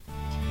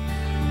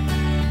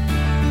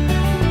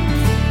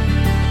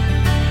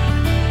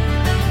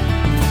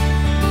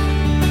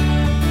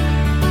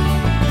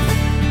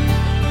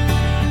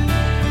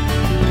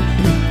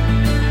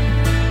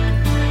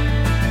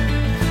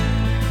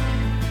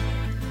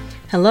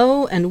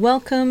Hello and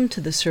welcome to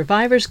the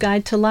Survivor's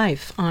Guide to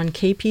Life on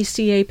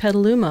KPCA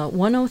Petaluma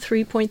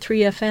 103.3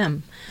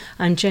 FM.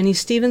 I'm Jenny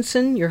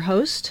Stevenson, your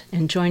host,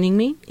 and joining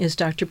me is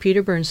Dr.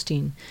 Peter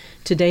Bernstein.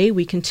 Today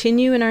we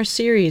continue in our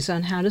series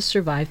on how to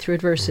survive through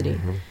adversity.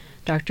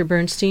 Dr.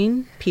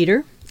 Bernstein,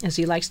 Peter, as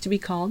he likes to be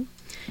called,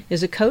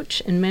 is a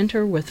coach and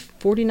mentor with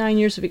 49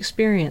 years of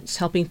experience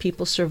helping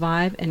people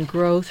survive and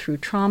grow through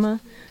trauma,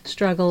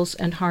 struggles,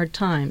 and hard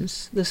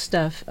times, the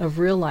stuff of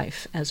real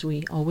life, as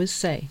we always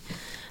say.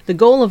 The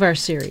goal of our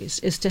series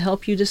is to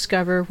help you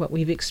discover what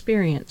we've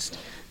experienced,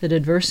 that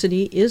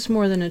adversity is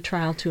more than a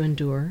trial to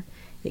endure.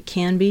 It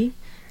can be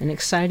an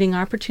exciting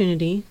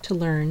opportunity to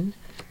learn,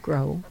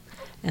 grow,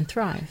 and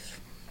thrive.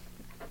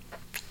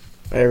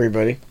 Hi,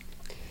 everybody.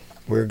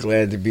 We're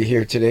glad to be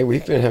here today.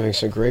 We've been having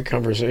some great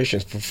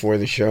conversations before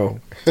the show.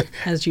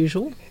 As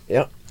usual.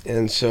 Yeah,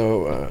 and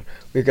so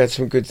we've got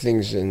some good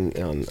things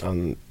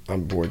on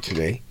board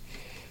today.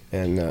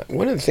 And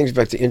one of the things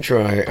about the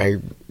intro I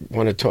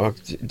want to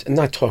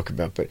not talk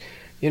about, but,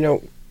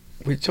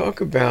 we talk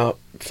about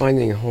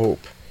finding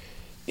hope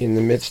in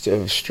the midst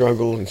of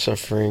struggle and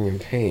suffering and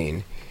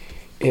pain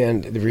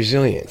and the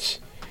resilience.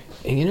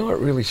 And you know what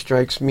really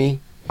strikes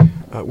me?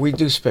 We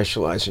do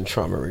specialize in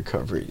trauma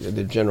recovery,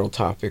 the general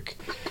topic.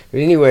 But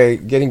anyway,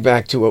 getting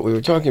back to what we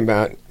were talking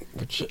about,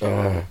 which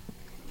we're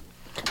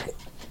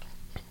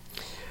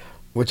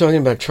talking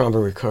about trauma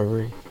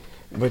recovery.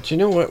 But you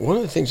know what? One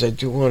of the things I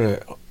do want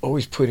to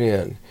always put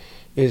in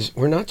is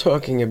we're not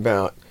talking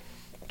about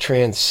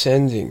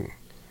transcending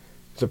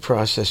the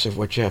process of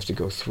what you have to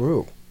go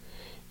through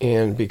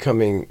and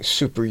becoming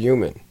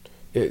superhuman.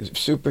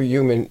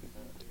 Superhuman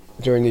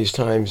during these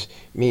times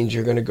means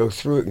you're going to go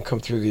through it and come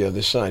through the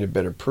other side a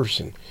better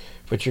person.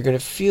 But you're going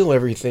to feel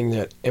everything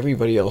that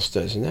everybody else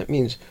does. And that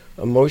means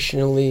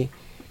emotionally,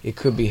 it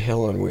could be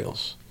hell on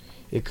wheels.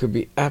 It could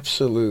be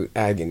absolute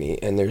agony.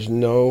 And there's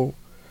no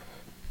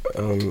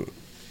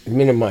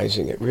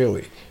minimizing it,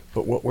 really.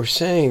 But what we're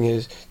saying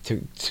is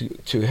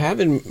to have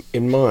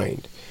in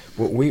mind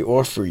what we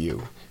offer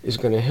you is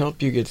going to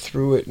help you get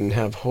through it and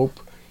have hope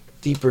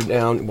deeper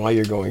down while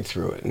you're going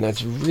through it. And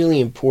that's really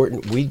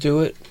important. We do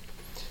it.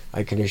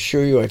 I can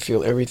assure you I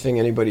feel everything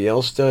anybody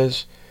else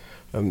does.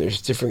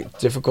 There's different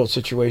difficult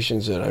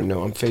situations that I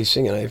know I'm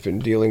facing, and I've been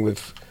dealing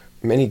with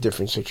many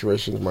different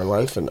situations in my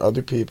life and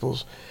other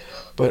people's.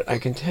 But I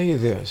can tell you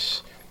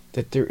this,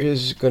 that there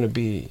is going to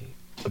be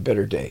a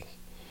better day.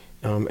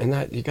 And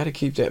that you got to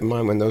keep that in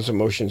mind when those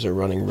emotions are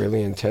running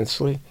really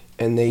intensely,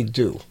 and they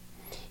do.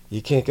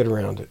 You can't get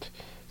around it.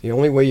 The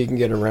only way you can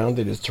get around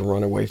it is to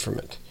run away from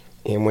it.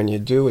 And when you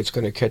do, it's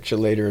going to catch you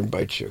later and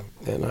bite you.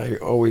 And I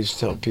always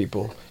tell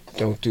people,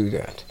 don't do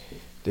that.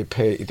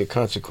 The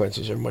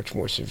consequences are much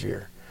more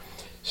severe.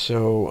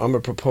 So I'm a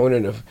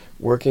proponent of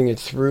working it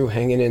through,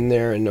 hanging in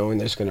there, and knowing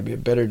there's going to be a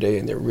better day,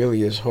 and there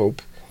really is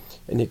hope,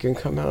 and you can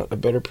come out a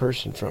better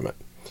person from it.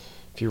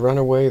 If you run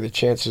away, the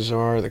chances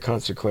are the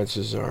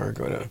consequences are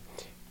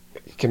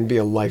it can be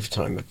a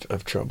lifetime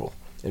of trouble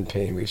and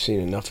pain. We've seen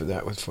enough of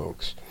that with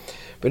folks.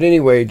 But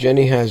anyway,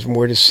 Jenny has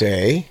more to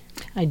say.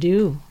 I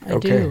do.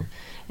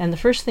 And the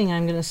first thing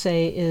I'm going to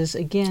say is,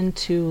 again,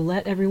 to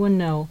let everyone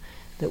know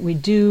that we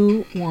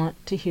do want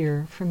to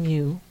hear from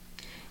you.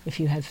 If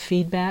you have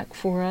feedback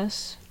for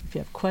us, if you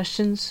have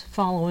questions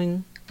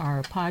following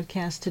our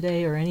podcast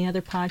today or any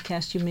other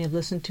podcast you may have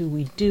listened to,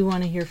 we do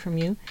want to hear from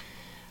you.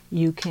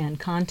 You can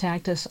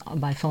contact us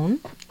by phone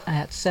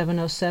at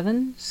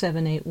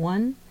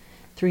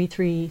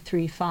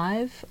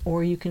 707-781-3335,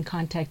 or you can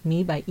contact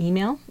me by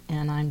email,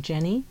 and I'm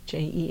Jenny,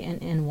 Jenny,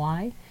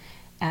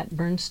 at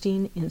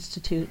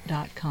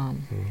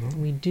bernsteininstitute.com. Mm-hmm.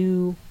 We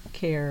do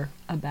care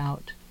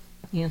about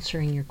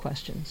answering your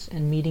questions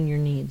and meeting your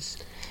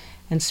needs.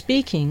 And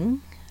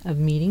speaking of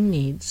meeting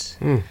needs,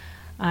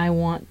 I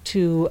want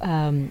to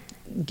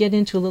get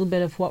into a little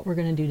bit of what we're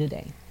going to do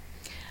today.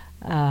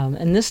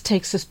 And this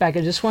takes us back.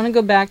 I just want to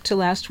go back to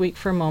last week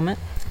for a moment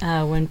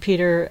when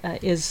Peter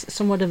is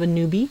somewhat of a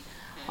newbie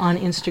on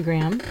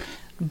Instagram,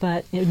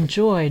 but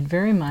enjoyed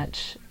very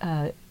much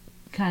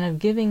kind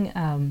of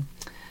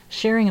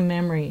sharing a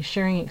memory,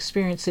 sharing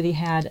experience that he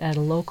had at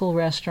a local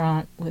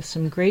restaurant with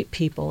some great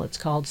people. It's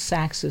called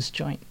Sax's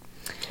Joint.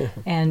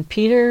 And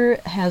Peter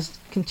has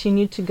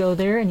continued to go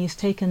there, and he's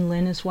taken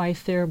Lynn, his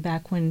wife, there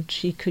back when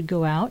she could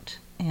go out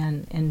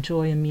and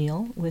enjoy a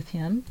meal with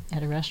him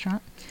at a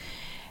restaurant.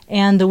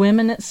 And the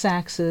women at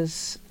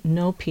Sax's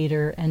know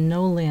Peter and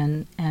know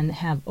Lynn and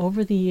have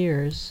over the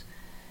years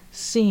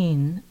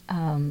seen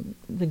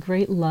the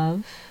great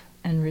love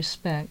and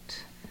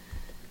respect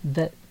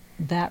that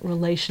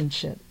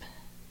relationship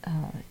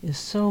is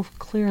so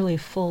clearly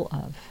full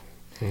of.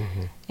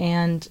 Mm-hmm.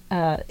 And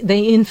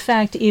they, in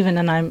fact, even,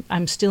 and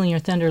I'm stealing your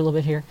thunder a little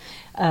bit here,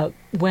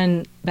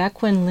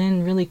 back when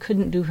Lynn really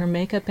couldn't do her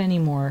makeup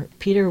anymore,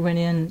 Peter went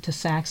in to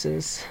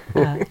Sax's.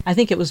 I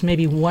think it was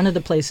maybe one of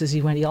the places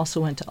he went. He also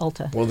went to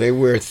Ulta. Well, they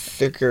wear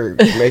thicker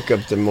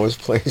makeup than most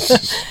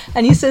places.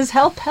 And he says,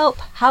 help,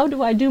 how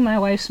do I do my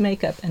wife's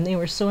makeup? And they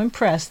were so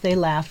impressed, they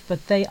laughed,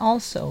 but they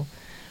also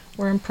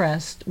or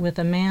impressed with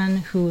a man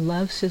who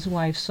loves his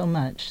wife so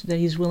much that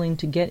he's willing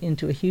to get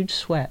into a huge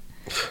sweat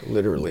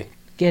Literally.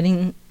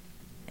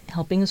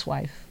 helping his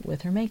wife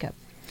with her makeup.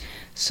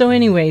 So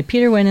anyway,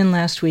 Peter went in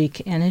last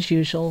week, and as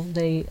usual,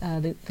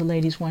 the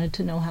ladies wanted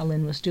to know how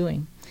Lynn was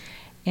doing.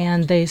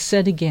 And they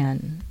said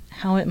again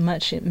how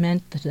much it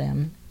meant to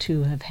them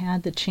to have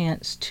had the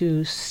chance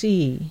to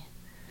see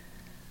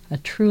a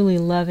truly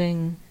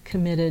loving,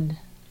 committed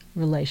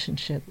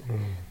relationship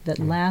that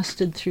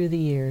lasted through the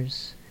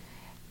years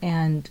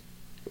and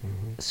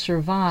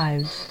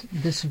survived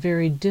this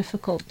very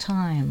difficult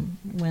time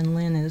when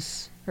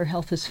her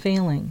health is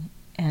failing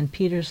and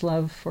Peter's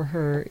love for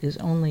her is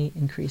only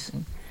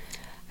increasing.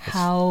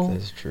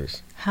 That's true.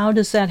 How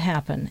does that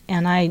happen?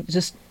 And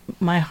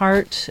my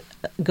heart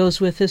goes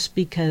with this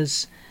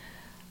because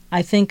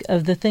I think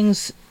of the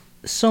things,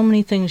 so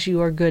many things you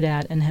are good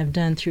at and have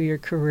done through your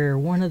career.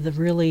 One of the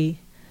really,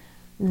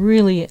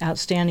 really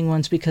outstanding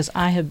ones, because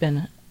I have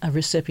been a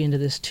recipient of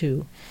this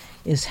too,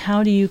 is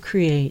how do you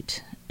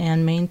create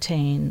and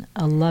maintain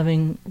a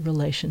loving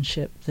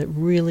relationship that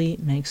really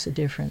makes a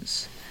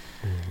difference?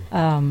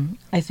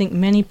 I think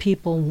many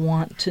people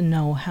want to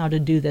know how to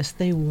do this.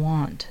 They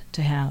want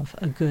to have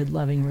a good,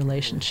 loving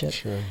relationship.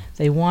 Sure.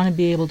 They want to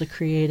be able to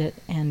create it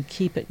and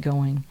keep it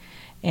going.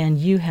 And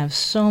you have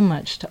so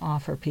much to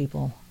offer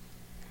people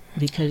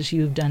because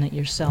you've done it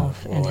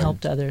yourself and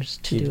helped others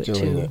to do it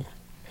too. It.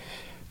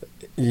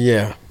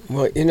 Yeah.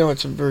 Well,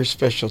 it's a very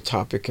special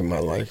topic in my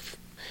life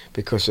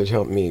because it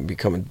helped me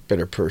become a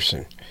better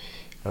person,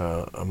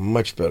 a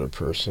much better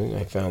person.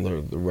 I found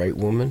the right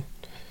woman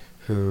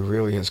who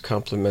really has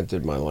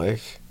complemented my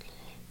life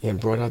and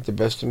brought out the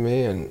best of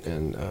me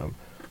and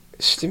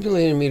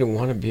stimulated me to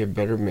want to be a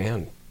better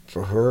man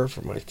for her,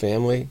 for my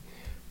family.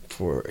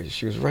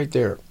 She was right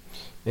there.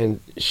 And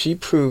she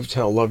proved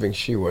how loving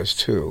she was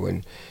too,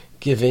 and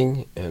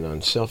giving and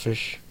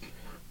unselfish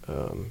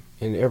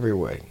in every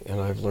way. And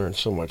I've learned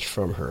so much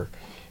from her.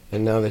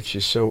 And now that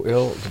she's so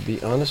ill, to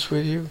be honest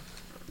with you,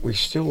 we're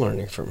still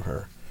learning from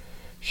her.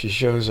 She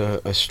shows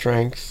a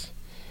strength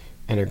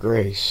and a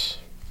grace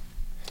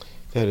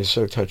that is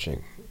so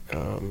touching,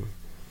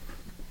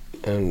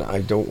 and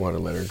I don't want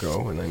to let her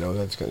go. And I know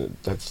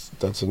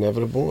that's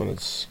inevitable, and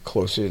it's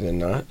closer than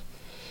not.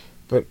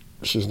 But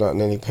she's not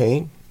in any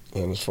pain,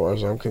 and as far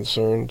as I'm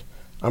concerned,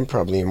 I'm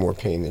probably in more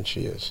pain than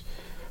she is.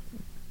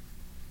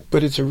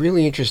 But it's a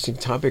really interesting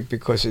topic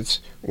because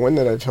it's one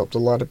that I've helped a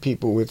lot of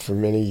people with for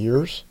many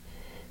years,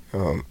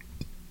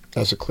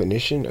 as a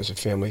clinician, as a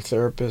family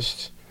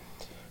therapist.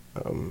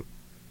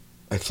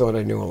 I thought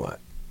I knew a lot,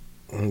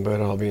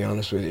 but I'll be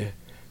honest with you.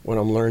 What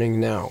I'm learning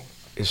now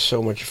is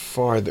so much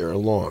farther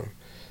along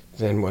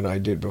than what I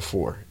did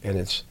before, and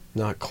it's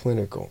not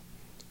clinical,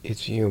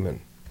 it's human.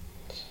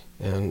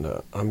 And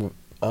I'm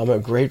a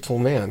grateful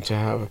man to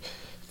have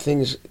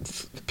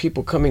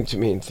people coming to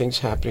me and things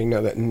happening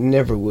now that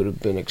never would have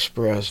been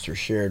expressed or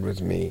shared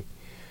with me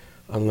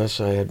I'm going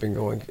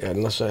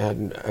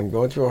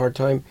through a hard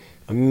time.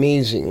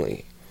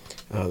 Amazingly,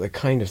 the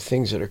kind of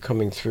things that are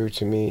coming through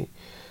to me,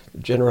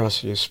 the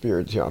generosity of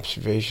spirit, the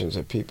observations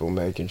that people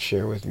make and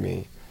share with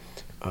me,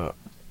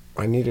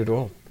 I need it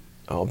all.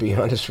 I'll be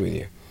honest with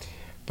you.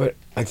 But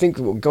I think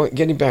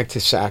getting back to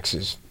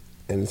Sax's,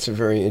 and it's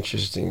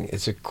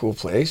a cool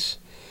place.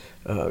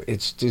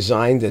 It's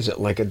designed as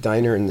like a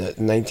diner in the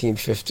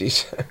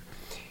 1950s.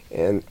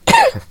 And,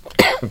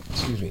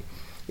 excuse me,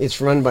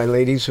 it's run by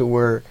ladies who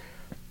were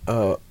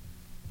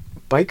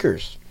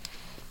bikers.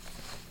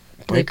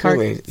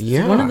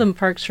 Yeah. One of them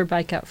parks her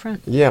bike out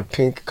front. Yeah,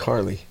 Pink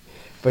Carly.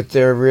 But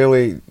they're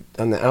really,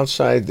 on the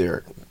outside,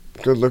 they're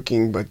good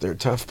looking, but they're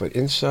tough. But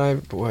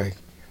inside, boy,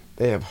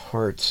 they have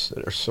hearts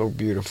that are so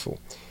beautiful.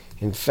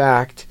 In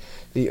fact,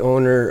 the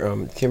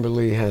owner,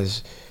 Kimberly,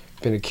 has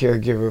been a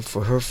caregiver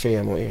for her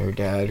family, her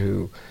dad,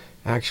 who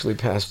actually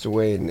passed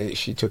away, and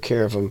she took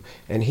care of him.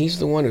 And he's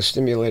the one who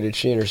stimulated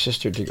she and her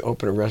sister to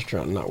open a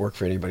restaurant and not work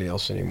for anybody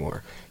else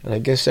anymore. And I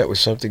guess that was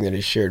something that he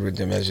shared with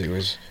them as he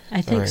was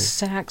I think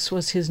Sax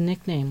was his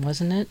nickname,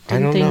 wasn't it? I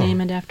don't Didn't they know.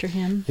 name it after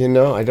him?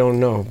 I don't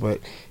know,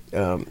 but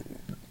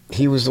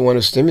he was the one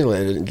who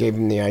stimulated it and gave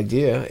him the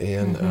idea,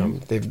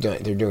 and they're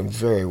doing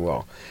very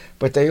well.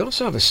 But they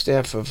also have a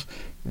staff of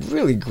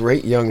really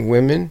great young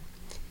women.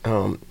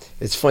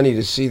 It's funny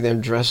to see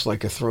them dressed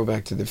like a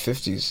throwback to the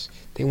 50s.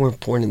 They weren't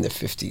born in the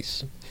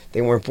 50s.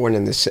 They weren't born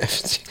in the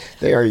 70s.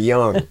 They are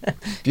young,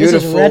 beautiful.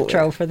 This is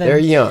retro for them. They're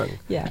young,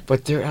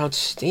 but they're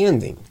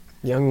outstanding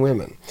young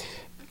women.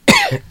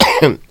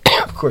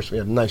 Of course, we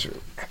have a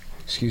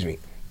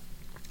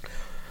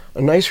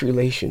nice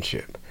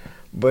relationship.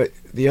 But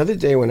the other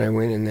day when I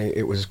went in,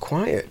 it was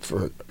quiet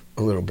for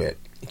a little bit.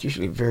 It's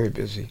usually very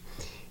busy.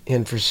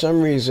 And for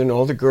some reason,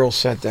 all the girls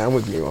sat down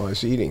with me while I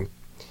was eating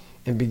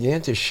and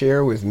began to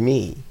share with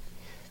me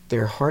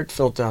their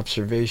heartfelt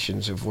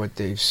observations of what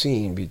they've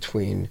seen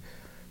between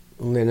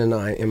Lynn and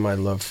I and my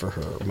love for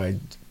her, my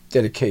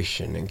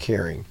dedication and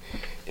caring.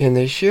 And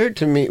they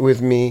shared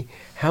with me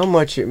how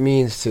much it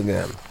means to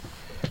them.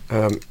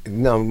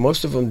 Now,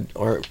 most of them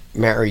aren't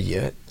married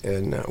yet,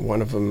 and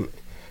one of them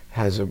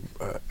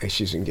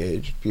she's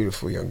engaged,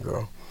 beautiful young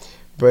girl,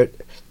 but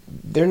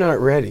they're not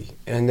ready,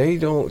 and I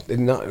don't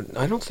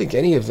think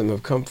any of them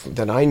have come from,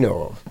 that I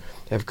know of,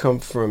 have come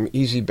from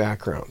easy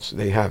backgrounds.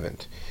 They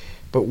haven't.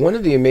 But one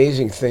of the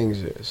amazing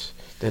things is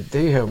that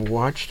they have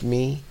watched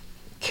me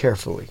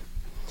carefully,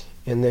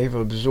 and they've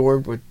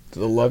absorbed with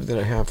the love that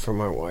I have for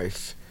my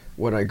wife,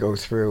 what I go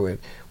through. And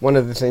one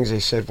of the things they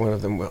said, one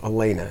of them,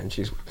 Elena, and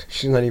she's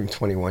not even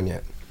 21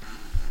 yet.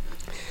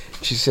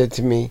 She said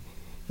to me,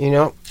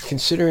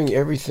 considering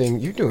everything,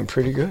 you're doing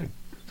pretty good.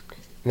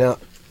 Now,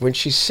 when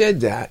she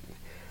said that,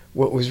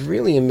 what was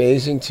really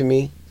amazing to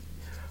me,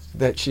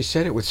 that she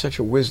said it with such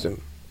a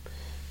wisdom,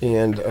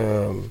 and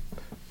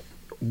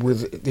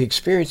with the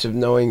experience of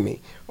knowing me.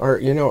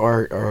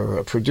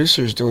 Our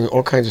producer's doing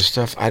all kinds of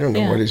stuff. I don't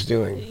know what he's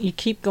doing. You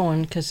keep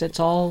going because it's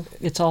all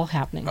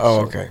happening. Oh,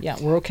 so, okay. Yeah,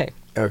 we're okay.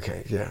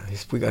 Okay, yeah.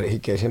 We got to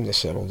get him to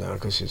settle down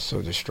because it's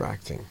so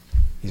distracting.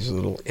 He's a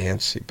little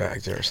antsy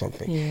back there or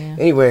something. Yeah.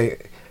 Anyway,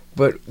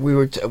 but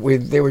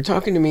they were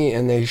talking to me,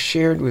 and they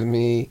shared with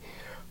me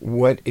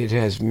what it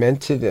has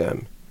meant to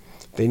them.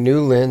 They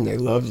knew Lynn, they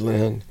loved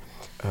Lynn,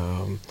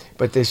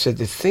 but they said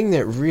the thing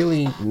that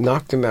really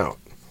knocked them out,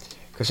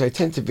 because I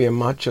tend to be a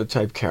macho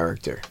type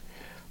character,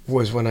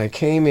 was when I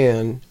came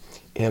in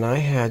and I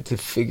had to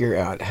figure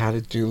out how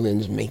to do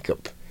Lynn's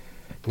makeup.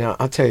 Now,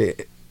 I'll tell you,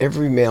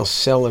 every male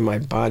cell in my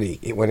body,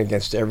 it went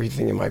against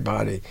everything in my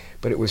body,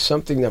 but it was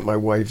something that my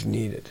wife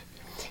needed.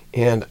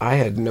 And I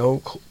had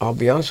I'll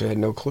be honest, I had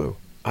no clue.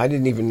 I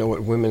didn't even know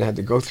what women had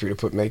to go through to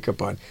put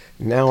makeup on.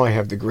 Now I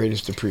have the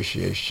greatest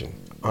appreciation,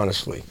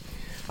 honestly.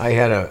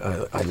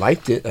 I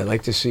liked it. I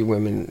liked to see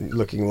women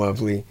looking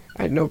lovely.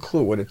 I had no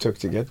clue what it took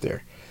to get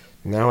there.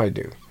 Now I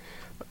do.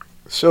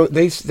 So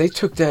they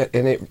took that,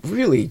 and it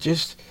really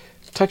just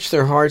touched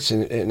their hearts,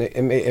 and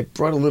it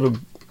brought a little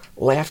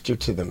laughter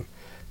to them,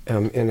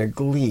 and a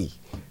glee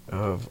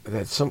of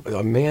that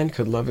a man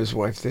could love his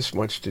wife this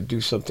much to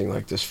do something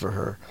like this for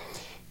her.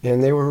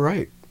 And they were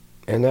right.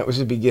 And that was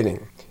the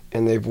beginning.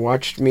 And they've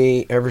watched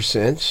me ever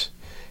since.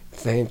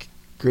 Thank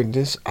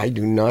goodness I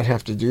do not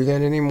have to do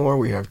that anymore.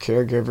 We have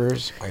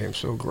caregivers. I am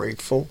so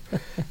grateful.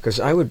 Because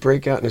I would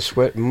break out in a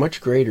sweat,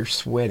 much greater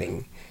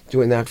sweating,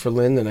 doing that for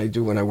Lynn than I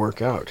do when I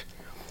work out.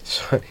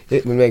 So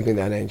it would make me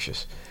that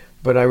anxious.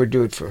 But I would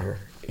do it for her.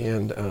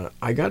 And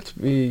I got to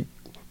be,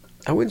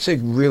 I wouldn't say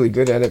really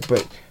good at it,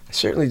 but I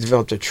certainly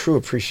developed a true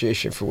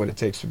appreciation for what it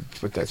takes to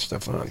put that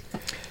stuff on.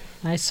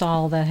 I saw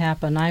all that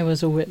happen. I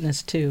was a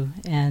witness too,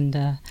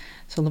 and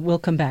so we'll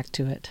come back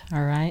to it,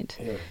 all right?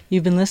 Yeah.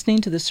 You've been listening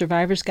to The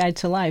Survivor's Guide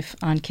to Life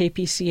on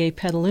KPCA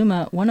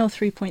Petaluma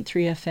 103.3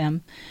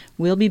 FM.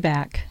 We'll be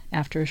back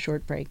after a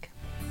short break.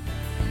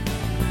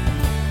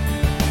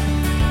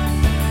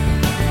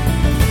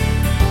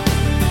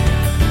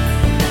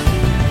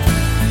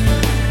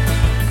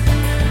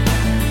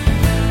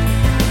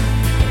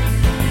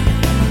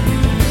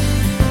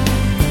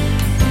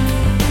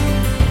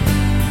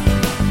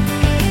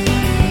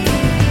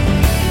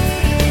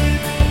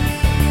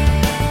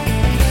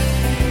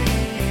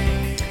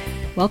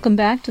 Welcome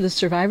back to The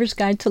Survivor's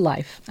Guide to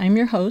Life. I'm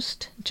your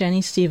host,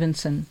 Jenny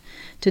Stevenson.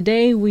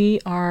 Today we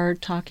are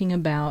talking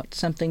about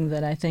something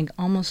that I think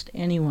almost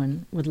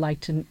anyone would like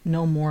to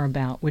know more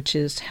about, which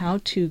is how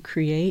to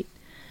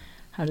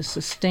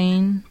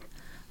sustain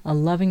a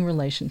loving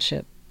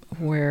relationship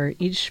where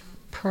each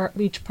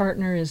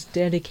partner is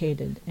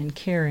dedicated and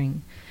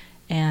caring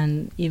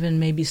and even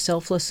maybe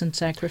selfless and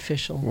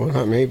sacrificial. Well,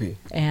 not maybe.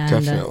 And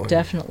definitely.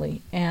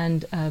 Definitely.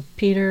 And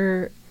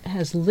Peter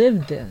has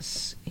lived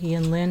this. He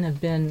and Lynn have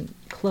been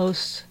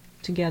close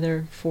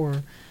together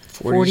for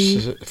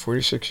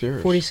 46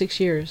 years. 46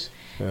 years.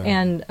 Yeah.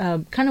 And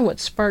kind of what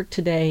sparked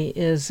today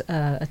is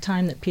a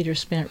time that Peter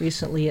spent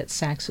recently at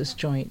Sax's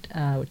Joint,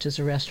 which is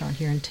a restaurant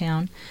here in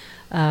town,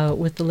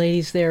 with the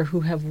ladies there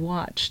who have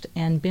watched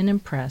and been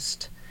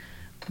impressed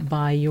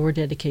by your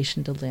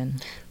dedication to Lynn.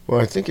 Well,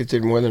 I think it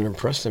did more than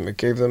impress them. It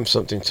gave them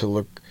something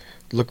to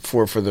look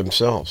for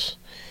themselves.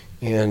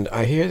 And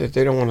I hear that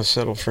they don't want to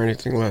settle for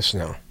anything less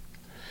now.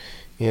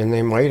 And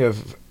they might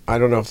have, I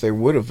don't know if they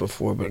would have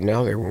before, but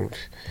now they won't.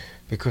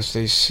 Because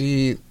they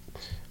see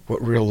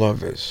what real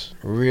love is,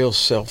 real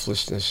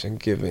selflessness and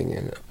giving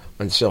and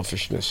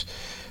unselfishness.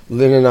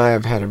 Lynn and I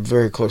have had a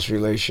very close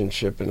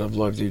relationship and have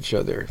loved each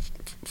other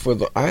for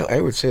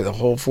I would say the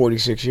whole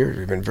 46 years.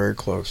 We've been very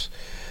close.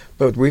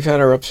 But we've had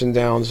our ups and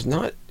downs,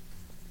 not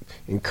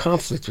in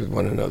conflict with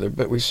one another,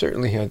 but we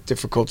certainly had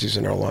difficulties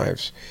in our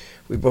lives.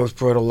 We both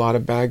brought a lot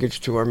of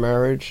baggage to our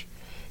marriage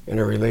and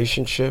our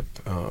relationship.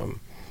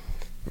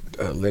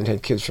 Lynn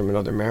had kids from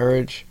another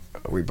marriage.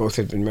 We both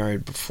had been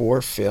married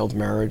before, failed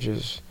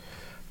marriages.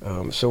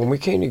 So when we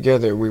came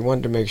together, we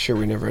wanted to make sure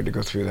we never had to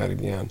go through that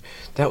again.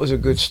 That was a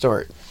good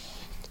start,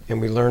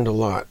 and we learned a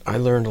lot. I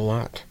learned a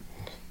lot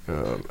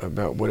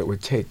about what it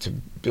would take to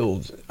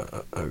build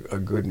a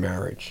good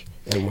marriage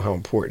and how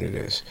important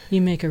it is.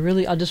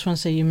 I just want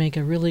to say you make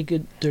a really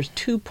good, there's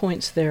 2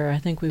 points there I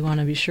think we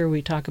want to be sure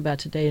we talk about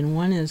today, and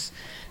one is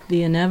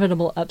the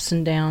inevitable ups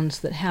and downs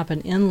that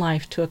happen in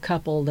life to a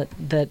couple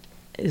that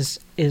is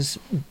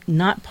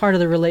not part of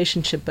the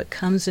relationship but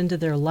comes into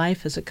their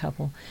life as a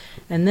couple.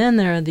 And then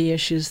there are the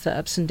issues, the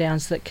ups and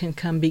downs that can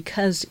come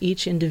because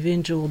each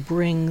individual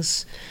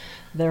brings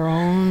their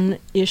own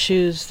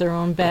issues, their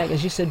own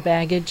as you said,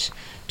 baggage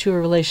to a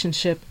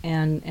relationship,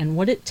 and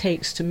what it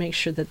takes to make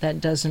sure that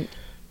doesn't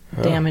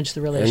damage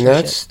the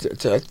relationship.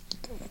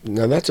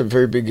 And that's a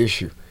very big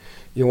issue.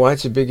 You know why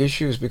it's a big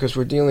issue is because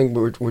we're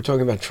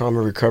talking about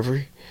trauma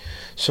recovery.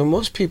 So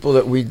most people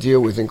that we deal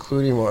with,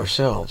 including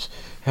ourselves,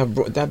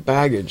 that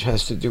baggage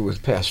has to do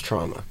with past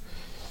trauma.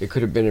 It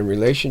could have been in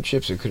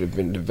relationships, it could have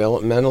been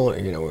developmental,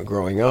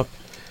 growing up.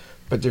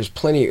 But there was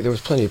plenty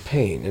of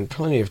pain and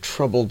plenty of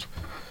troubled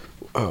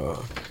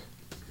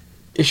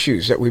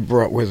issues that we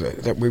bring with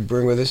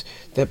us,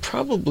 that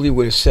probably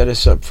would have set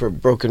us up for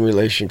broken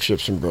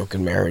relationships and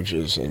broken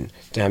marriages and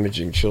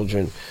damaging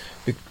children.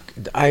 You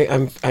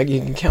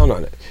can count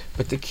on it.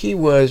 But the key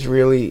was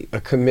really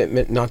a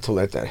commitment not to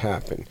let that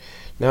happen.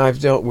 Now, I've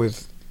dealt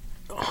with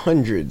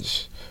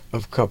hundreds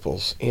of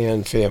couples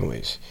and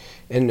families,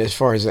 and as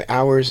far as the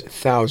hours,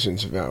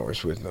 thousands of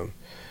hours with them.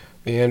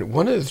 And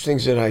one of the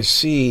things that I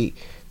see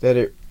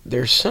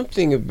there's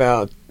something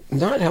about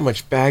not how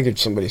much baggage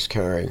somebody's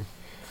carrying,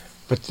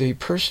 but the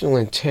personal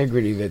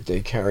integrity that they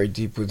carry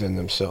deep within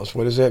themselves.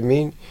 What does that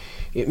mean?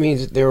 It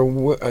means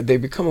that they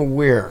become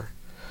aware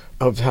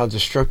of how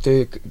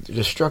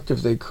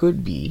destructive they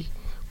could be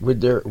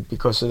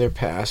because of their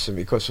past and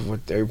because of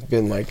what they've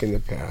been like in the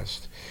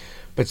past.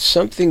 But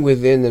something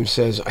within them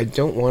says, I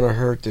don't want to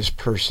hurt this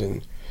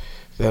person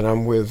that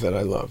I'm with, that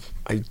I love.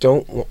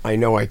 I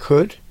know I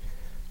could.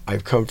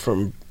 I've come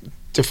from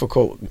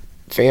difficult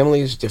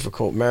families,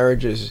 difficult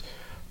marriages,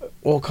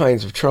 all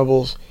kinds of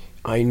troubles.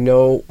 I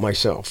know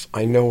myself.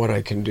 I know what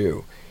I can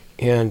do.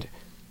 And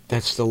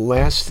that's the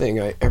last thing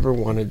I ever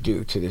want to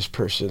do to this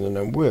person that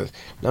I'm with.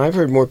 Now, I've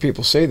heard more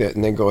people say that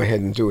and then go ahead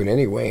and do it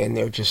anyway, and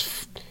they're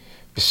just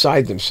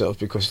beside themselves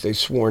because they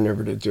swore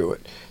never to do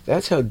it.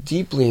 That's how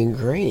deeply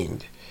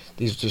ingrained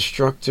these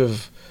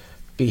destructive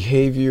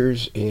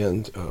behaviors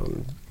and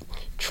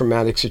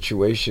traumatic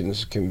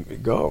situations can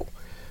go.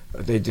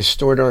 They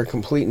distort our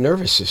complete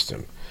nervous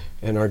system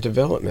and our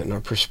development and our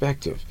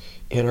perspective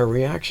and our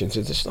reactions.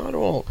 And it's not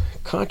all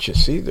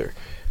conscious either,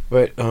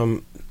 but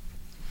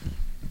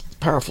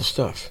powerful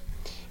stuff.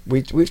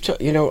 I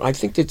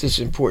think that this is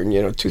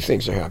important. Two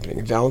things are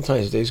happening.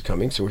 Valentine's Day is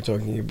coming, so we're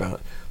talking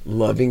about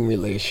loving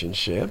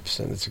relationships,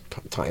 and it's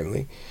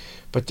timely.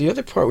 But the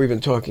other part we've been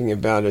talking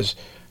about is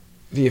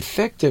the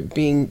effect that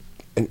being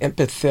an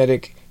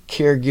empathetic,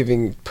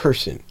 caregiving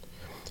person,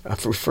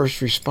 for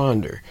first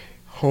responder,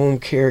 home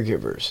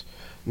caregivers,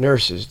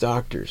 nurses,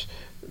 doctors,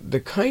 the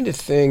kind of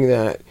thing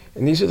that,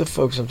 and these are the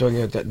folks I'm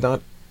talking about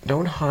that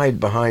don't hide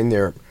behind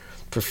their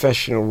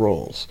professional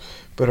roles,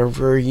 but are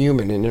very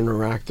human and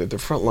interactive. The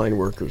frontline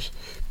workers,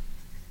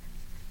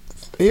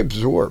 they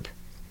absorb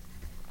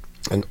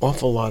an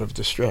awful lot of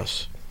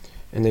distress,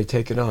 and they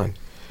take it on.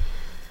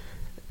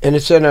 And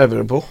it's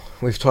inevitable.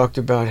 We've talked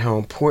about how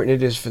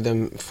important it is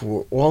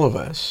for all of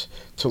us,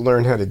 to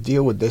learn how to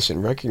deal with this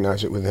and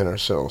recognize it within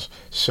ourselves,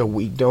 so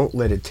we don't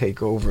let it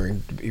take over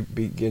and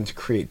begin to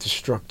create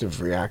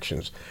destructive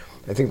reactions.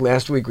 I think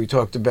last week we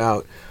talked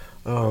about,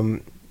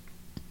 we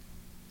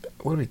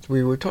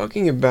were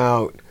talking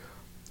about,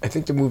 I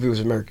think the movie was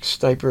American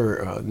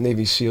Sniper,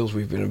 Navy SEALs.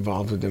 We've been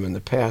involved with them in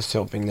the past,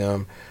 helping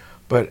them.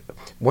 But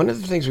one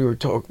of the things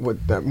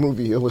what that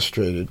movie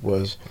illustrated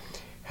was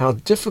how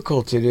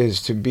difficult it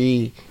is to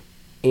be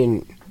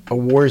in a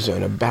war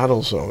zone, a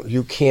battle zone.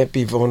 You can't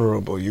be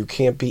vulnerable. You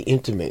can't be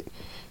intimate.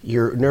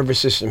 Your nervous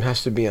system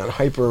has to be on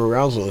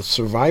hyperarousal. It's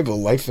survival,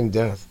 life and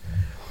death.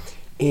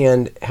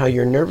 And how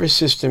your nervous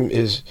system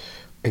is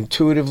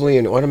intuitively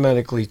and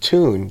automatically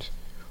tuned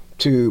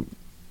to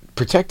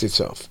protect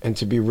itself and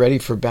to be ready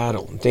for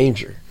battle,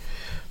 danger.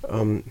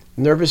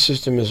 Nervous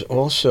system has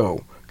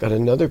also got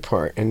another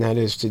part, and that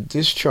is to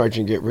discharge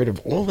and get rid of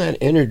all that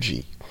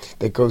energy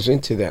that goes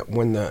into that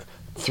when the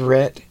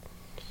threat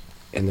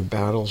and the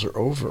battles are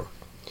over.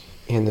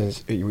 And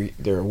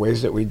there are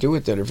ways that we do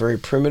it that are very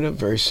primitive,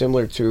 very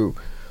similar to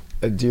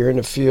a deer in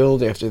a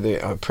field after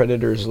the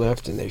predator is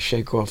left, and they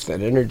shake off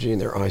that energy and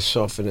their eyes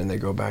soften and they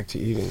go back to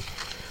eating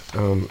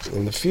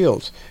in the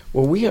fields.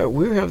 Well, we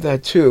have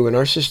that too, and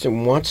our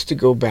system wants to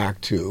go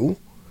back to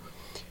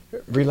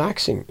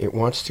relaxing. It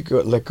wants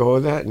to let go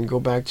of that and go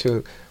back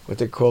to what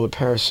they call the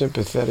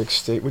parasympathetic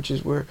state, which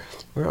is where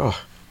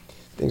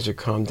things are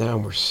calmed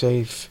down, we're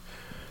safe,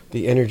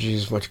 the energy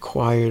is much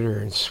quieter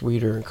and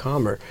sweeter and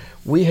calmer.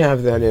 We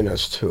have that in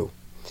us too.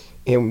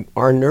 And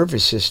our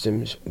nervous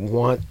systems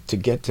want to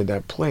get to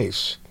that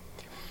place.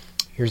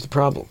 Here's the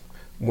problem.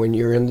 When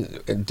you're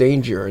in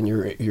danger and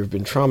you've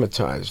been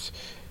traumatized,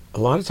 a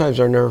lot of times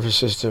our nervous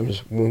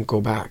systems won't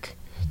go back.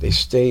 They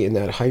stay in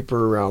that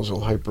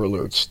hyperarousal,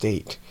 hyperalert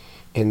state.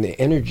 And the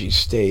energy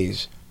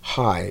stays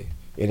high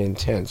and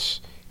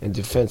intense and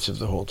defensive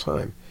the whole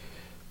time.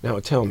 Now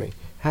tell me,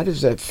 how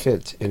does that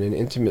fit in an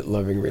intimate,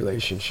 loving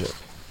relationship?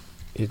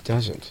 It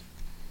doesn't.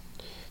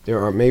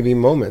 There are maybe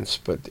moments,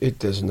 but it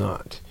does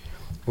not.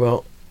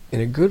 Well, in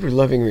a good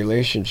loving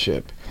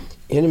relationship,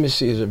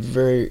 intimacy is a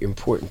very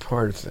important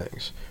part of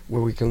things,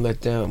 where we can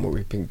let down, where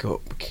we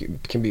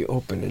can be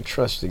open and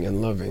trusting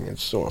and loving and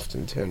soft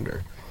and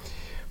tender.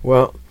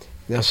 Well,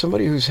 now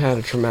somebody who's had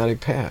a traumatic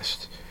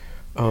past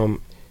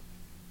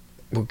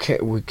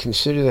would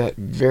consider that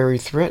very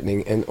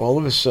threatening, and all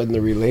of a sudden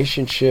the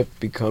relationship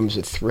becomes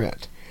a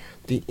threat.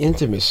 The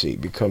intimacy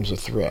becomes a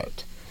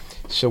threat.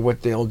 So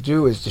what they'll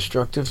do is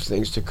destructive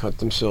things to cut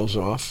themselves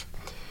off.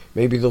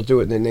 Maybe they'll do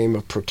it in the name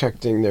of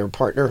protecting their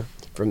partner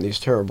from these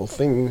terrible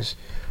things,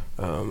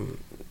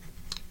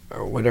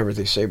 or whatever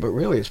they say, but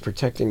really it's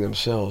protecting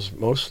themselves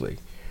mostly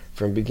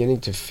from beginning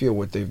to feel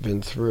what they've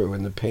been through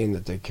and the pain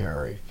that they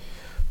carry.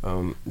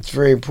 It's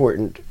very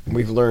important,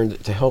 we've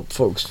learned, to help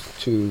folks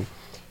to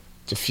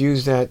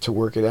diffuse that, to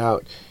work it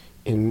out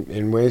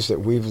in ways that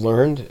we've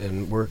learned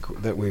and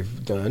work that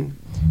we've done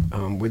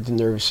with the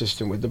nervous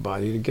system, with the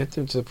body, to get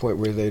them to the point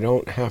where they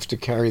don't have to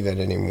carry that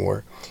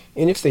anymore.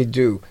 And if they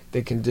do,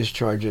 they can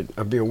discharge it,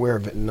 or be aware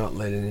of it, and not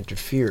let it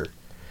interfere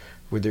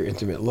with their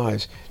intimate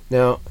lives.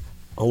 Now,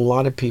 a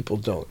lot of people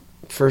don't.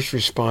 First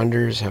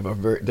responders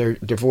have their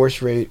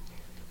divorce rate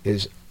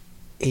is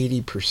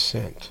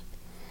 80%.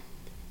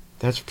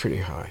 That's pretty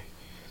high.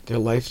 Their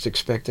life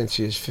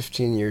expectancy is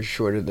 15 years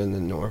shorter than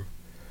the norm.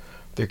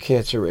 Their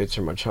cancer rates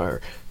are much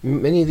higher.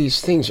 Many of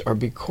these things are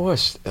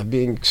because of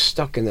being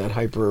stuck in that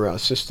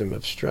hyper-aroused system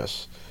of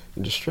stress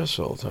and distress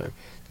all the time.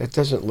 That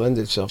doesn't lend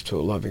itself to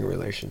a loving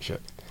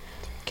relationship.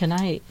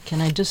 I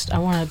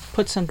want to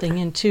put something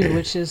in too,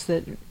 which is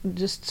that,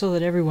 just so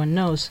that everyone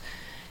knows,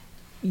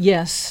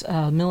 yes,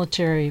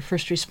 military,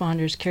 first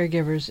responders,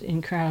 caregivers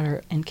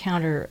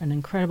encounter an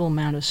incredible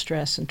amount of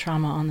stress and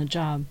trauma on the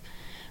job.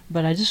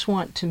 But I just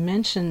want to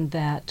mention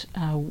that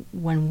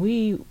when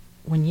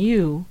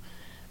you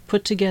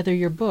put together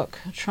your book,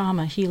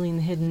 Trauma, Healing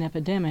the Hidden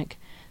Epidemic,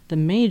 the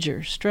major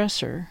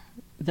stressor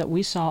that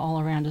we saw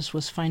all around us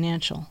was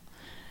financial.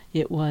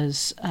 It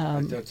was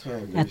at that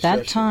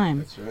time.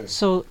 That's right.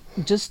 So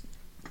just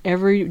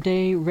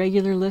everyday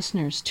regular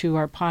listeners to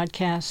our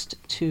podcast,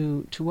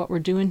 to what we're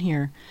doing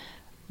here,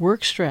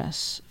 work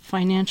stress,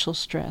 financial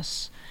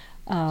stress.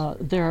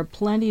 There are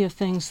plenty of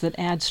things that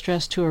add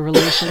stress to a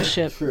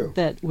relationship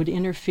that would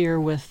interfere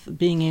with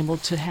being able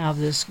to have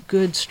this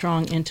good,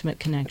 strong, intimate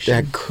connection.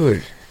 That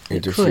could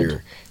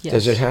interfere. Yes.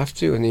 Does it have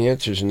to? And the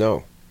answer is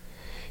no.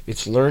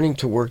 It's learning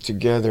to work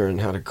together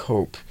and how to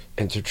cope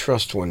and to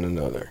trust one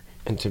another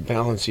and to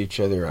balance each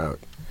other out.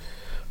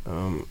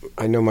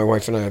 I know my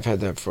wife and I have had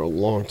that for a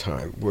long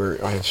time,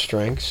 where I have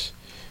strengths,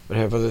 but I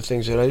have other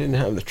things that I didn't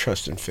have the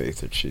trust and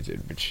faith that she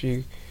did. But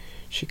she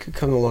could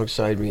come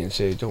alongside me and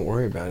say, "Don't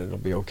worry about it. It'll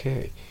be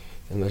okay,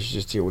 and let's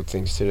just deal with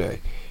things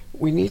today."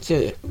 We need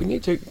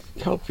to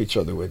help each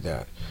other with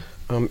that.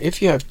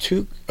 If you have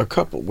a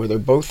couple where they're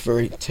both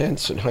very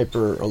tense and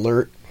hyper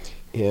alert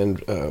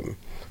and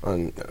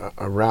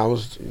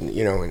aroused,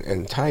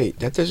 and tight,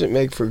 that doesn't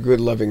make for good,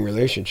 loving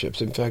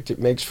relationships. In fact, it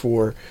makes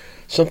for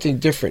something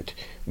different,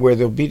 where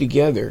they'll be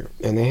together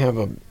and they have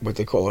what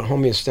they call a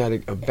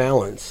homeostatic, a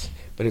balance,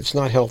 but it's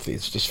not healthy.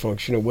 It's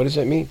dysfunctional. What does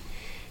that mean?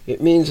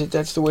 It means that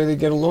that's the way they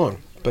get along.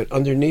 But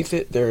underneath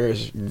it, there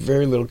is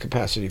very little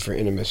capacity for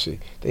intimacy.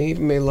 They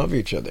even may love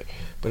each other,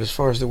 but as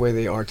far as the way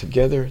they are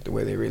together, the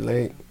way they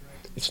relate,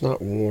 it's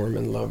not warm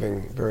and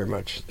loving very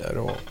much at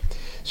all.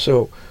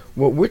 So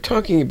what we're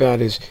talking about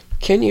is,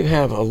 can you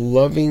have a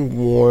loving,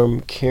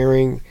 warm,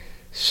 caring,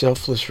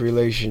 selfless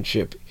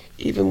relationship,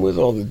 even with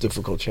all the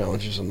difficult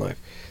challenges in life?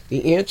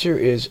 The answer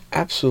is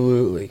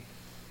absolutely.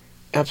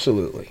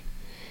 Absolutely.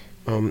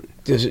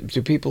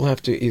 Do people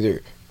have to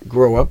either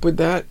grow up with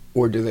that,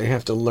 or do they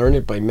have to learn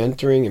it by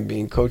mentoring and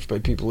being coached by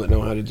people that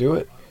know how to do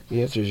it?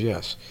 The answer is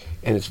yes.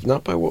 And it's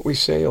not by what we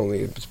say only,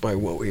 it's by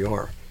what we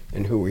are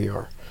and who we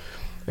are.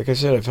 Like I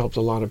said, I've helped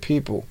a lot of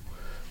people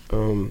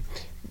and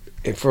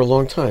for a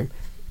long time.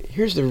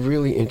 Here's the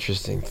really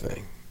interesting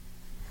thing.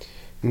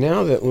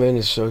 Now that Lynn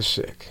is so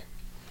sick,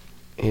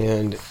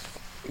 and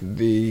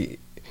the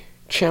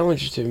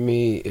challenge to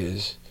me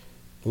is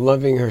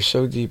loving her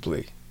so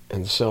deeply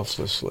and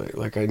selflessly,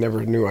 like I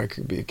never knew I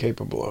could be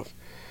capable of.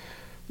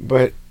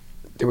 But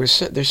there's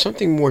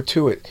something more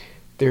to it.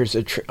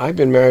 I've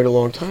been married a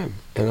long time,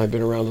 and I've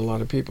been around a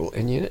lot of people,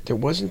 and yet there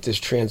wasn't this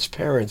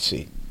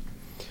transparency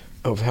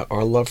of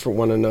our love for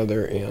one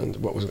another and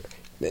what was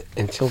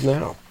until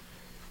now.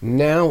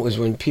 Now is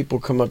when people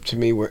come up to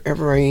me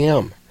wherever I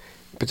am,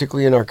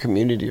 particularly in our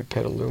community of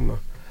Petaluma,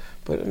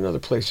 but in other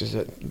places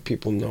that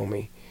people know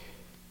me,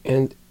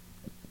 and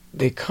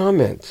they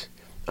comment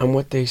on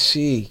what they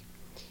see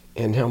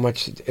and how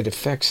much it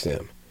affects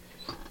them.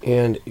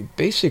 And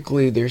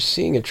basically, they're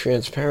seeing a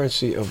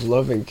transparency of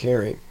love and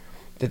caring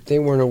that they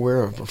weren't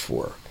aware of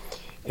before.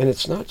 And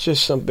it's not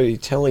just somebody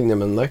telling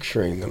them and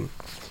lecturing them.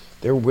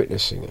 They're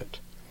witnessing it.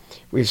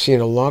 We've seen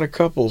a lot of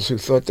couples who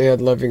thought they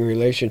had loving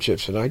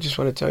relationships, and I just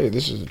want to tell you,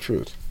 this is the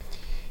truth.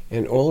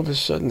 And all of a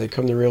sudden, they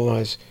come to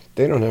realize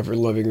they don't have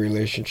loving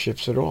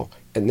relationships at all,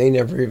 and they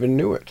never even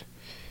knew it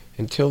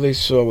until they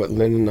saw what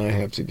Lynn and I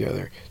have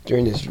together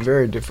during this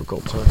very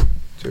difficult time,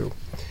 too.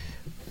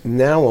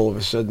 now all of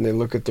a sudden they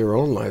look at their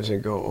own lives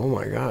and go, oh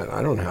my God,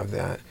 I don't have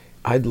that.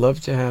 I'd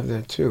love to have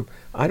that too.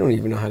 I don't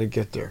even know how to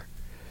get there.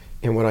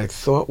 And what I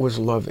thought was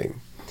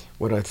loving,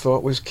 what I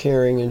thought was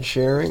caring and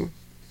sharing,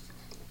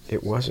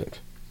 it wasn't.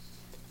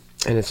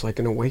 And it's like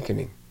an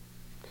awakening.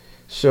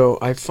 So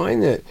I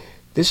find that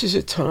this is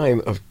a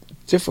time of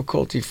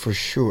difficulty for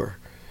sure.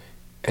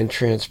 And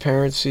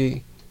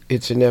transparency,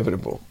 it's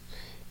inevitable.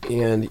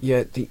 And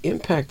yet the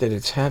impact that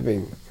it's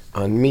having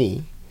on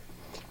me,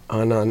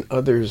 on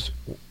others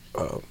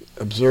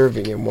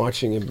observing and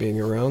watching and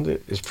being around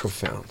it is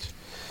profound.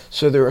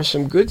 So there are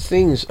some good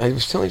things. I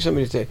was telling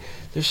somebody today,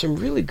 there's some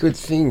really good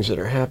things that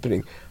are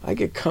happening. I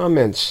get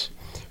comments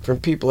from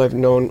people I've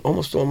known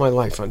almost all my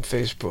life on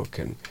Facebook,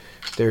 and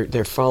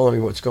they're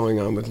following what's going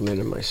on with Lynn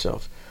and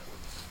myself.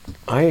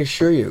 I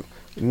assure you,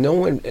 no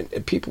one,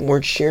 people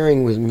weren't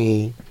sharing with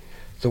me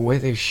the way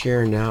they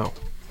share now,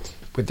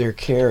 with their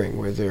caring,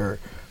 with their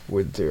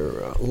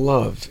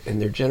love and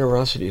their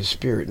generosity of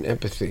spirit and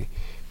empathy.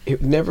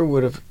 It never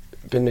would have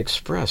been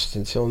expressed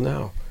until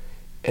now.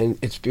 And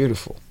it's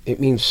beautiful. It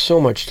means so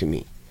much to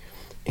me.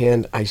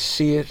 And I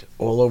see it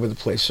all over the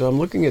place. So I'm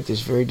looking at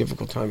this very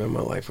difficult time in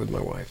my life with my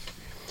wife.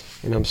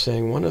 And I'm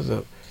saying one of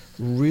the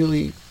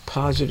really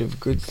positive,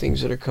 good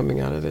things that are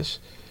coming out of this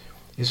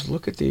is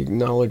look at the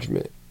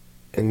acknowledgement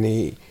and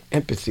the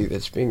empathy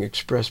that's being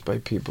expressed by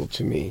people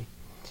to me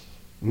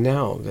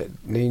now that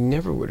they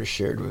never would have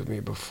shared with me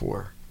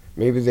before.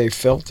 Maybe they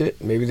felt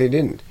it, maybe they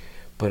didn't.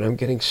 But I'm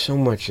getting so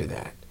much of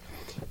that.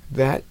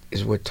 That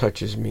is what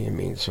touches me and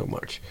means so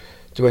much.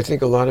 Do I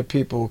think a lot of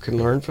people can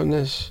learn from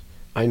this?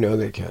 I know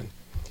they can.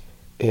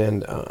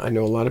 And I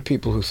know a lot of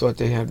people who thought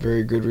they had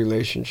very good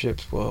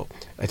relationships. Well,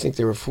 I think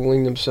they were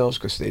fooling themselves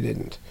because they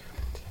didn't.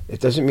 It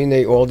doesn't mean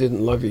they all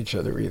didn't love each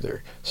other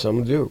either.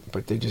 Some do,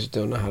 but they just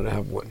don't know how to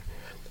have one.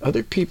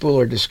 Other people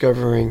are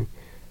discovering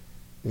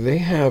they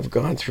have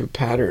gone through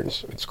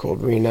patterns. It's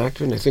called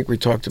reenactment. I think we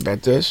talked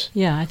about this.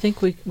 Yeah, I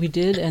think we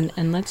did,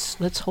 and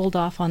let's hold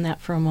off on that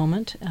for a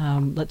moment.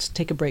 Let's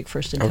take a break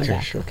first and come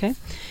back. Sure. Okay.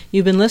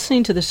 You've been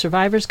listening to The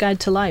Survivor's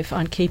Guide to Life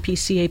on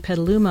KPCA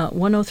Petaluma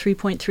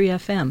 103.3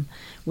 FM.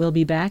 We'll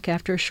be back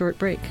after a short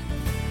break.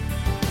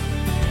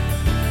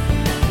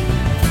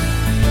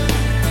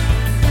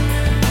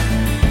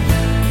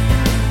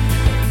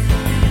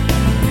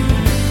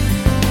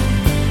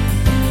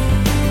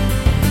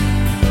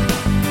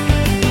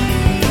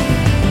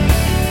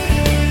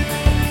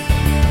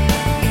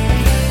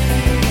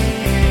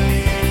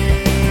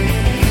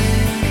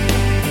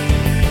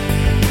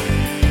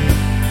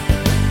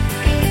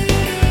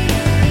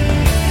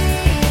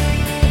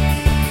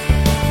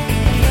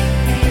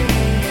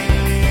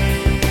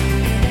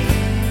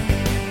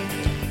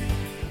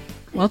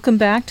 Welcome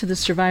back to The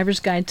Survivor's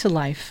Guide to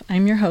Life.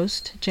 I'm your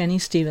host, Jenny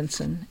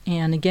Stevenson,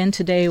 and again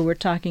today we're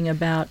talking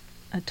about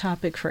a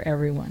topic for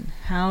everyone.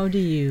 How do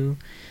you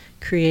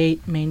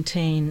create,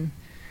 maintain,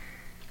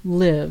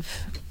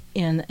 live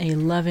in a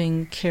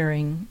loving,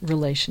 caring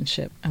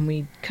relationship? And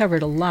we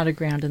covered a lot of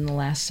ground in the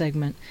last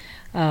segment.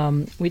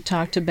 We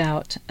talked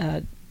about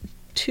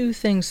two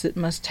things that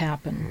must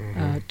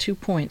happen, 2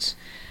 points.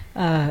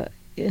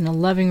 In a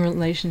loving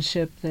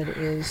relationship that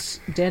is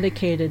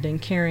dedicated and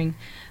caring,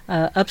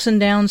 ups and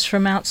downs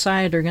from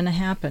outside are going to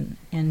happen.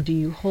 And do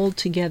you hold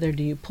together?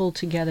 Do you pull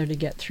together to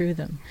get through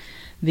them?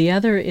 The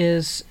other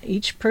is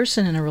each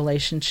person in a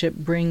relationship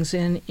brings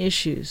in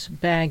issues,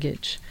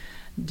 baggage,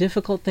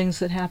 difficult things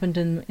that happened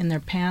in their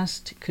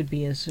past. It could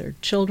be as their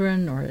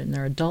children or in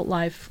their adult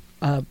life,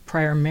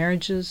 prior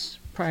marriages,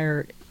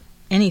 prior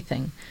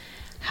anything.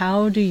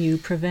 How do you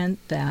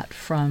prevent that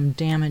from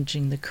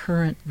damaging the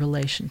current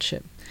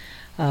relationship?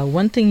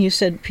 One thing you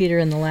said, Peter,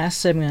 in the last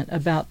segment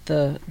about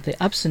the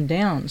ups and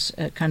downs,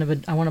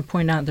 I want to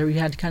point out that we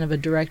had kind of a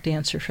direct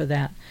answer for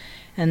that.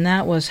 And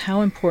that was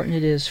how important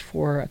it is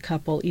for a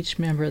couple, each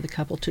member of the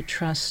couple, to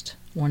trust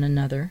one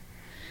another,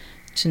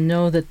 to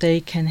know that they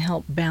can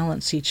help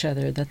balance each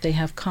other, that they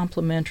have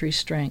complementary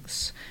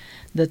strengths,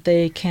 that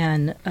they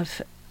can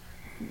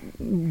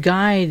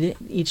guide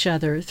each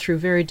other through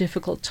very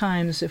difficult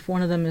times if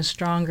one of them is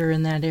stronger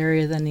in that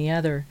area than the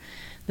other.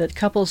 That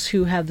couples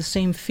who have the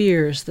same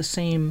fears, the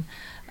same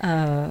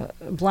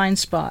blind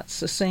spots,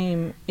 the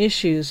same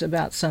issues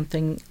about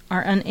something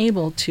are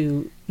unable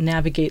to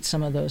navigate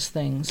some of those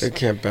things. They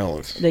can't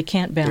balance. They're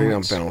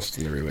not balanced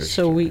in the relationship.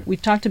 So we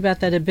talked about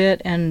that a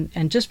bit,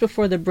 and just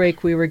before the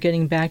break we were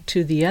getting back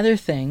to the other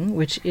thing,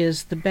 which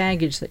is the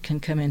baggage that can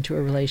come into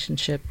a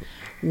relationship,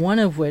 one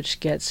of which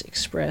gets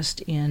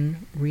expressed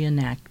in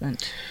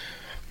reenactment.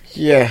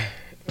 Yeah,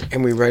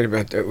 and we write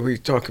about that. We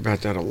talk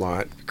about that a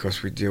lot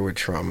because we deal with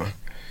trauma.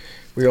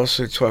 We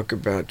also talk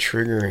about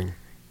triggering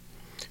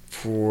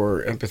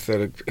for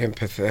empathic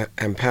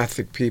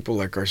people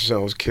like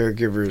ourselves,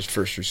 caregivers,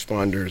 first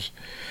responders,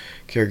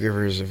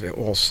 caregivers of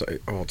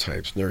all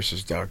types,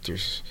 nurses,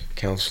 doctors,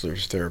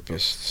 counselors,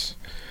 therapists,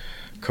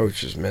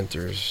 coaches,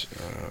 mentors,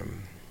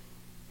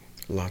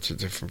 lots of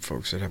different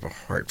folks that have a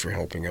heart for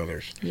helping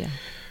others. Yeah.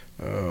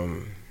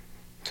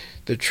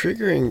 The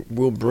triggering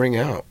will bring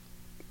out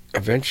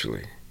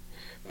eventually,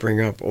 bring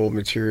up old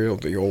material,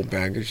 the old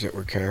baggage that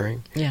we're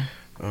carrying. Yeah.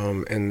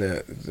 And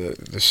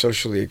the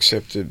socially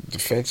accepted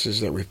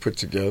defenses that we've put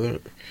together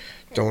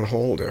don't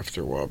hold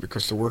after a while,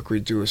 because the work we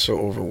do is so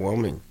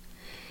overwhelming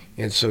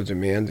and so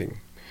demanding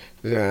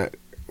that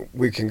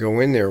we can go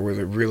in there with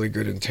a really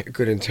good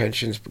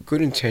intentions, but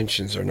good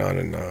intentions are not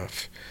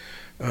enough.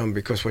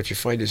 Because what you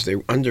find is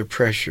they're under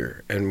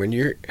pressure, and when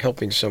you're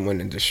helping someone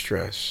in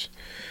distress,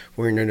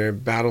 when you're in a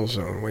battle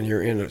zone, when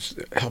you're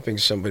helping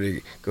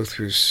somebody go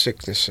through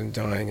sickness and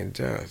dying and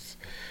death,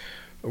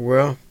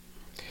 well,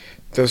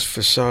 those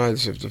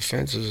facades of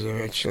defenses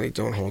eventually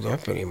don't hold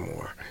up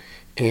anymore.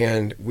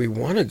 And we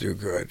want to do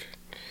good.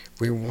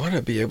 We want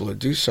to be able to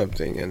do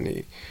something,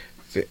 and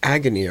the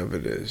agony of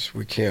it is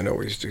we can't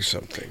always do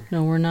something.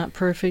 No, we're not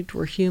perfect.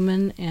 We're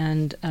human,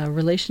 and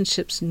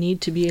relationships need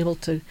to be able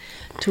to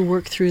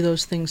work through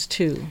those things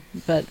too.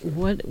 But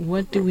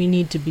what do we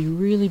need to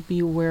really be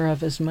aware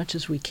of as much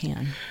as we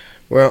can?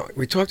 Well,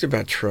 we talked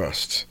about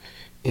trust,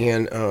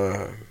 and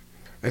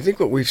I think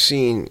what we've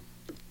seen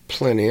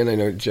plenty, and I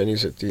know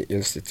Jenny's at the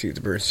Institute,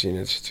 the Bernstein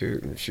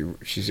Institute, and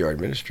she's the art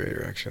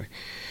administrator actually,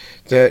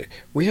 that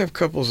we have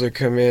couples that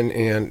come in,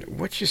 and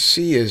what you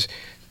see is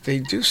they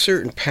do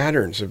certain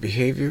patterns of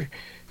behavior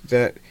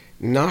that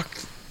knock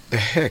the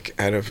heck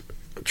out of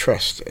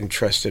trust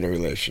in a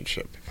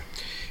relationship.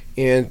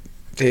 And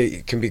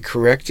they can be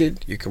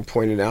corrected, you can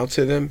point it out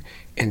to them,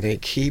 and they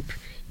keep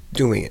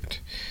doing it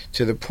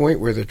to the point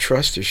where the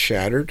trust is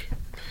shattered.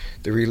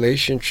 The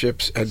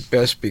relationships at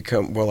best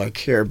become, well, I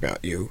care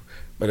about you,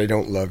 but I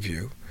don't love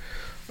you.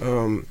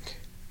 And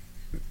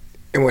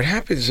what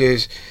happens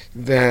is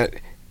that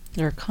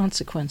there are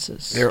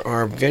consequences. There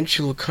are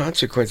eventual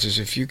consequences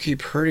if you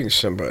keep hurting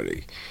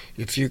somebody,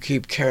 if you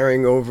keep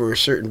carrying over a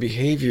certain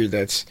behavior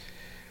that's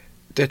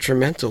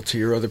detrimental to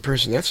your other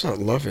person. That's not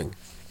loving.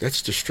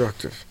 That's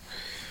destructive.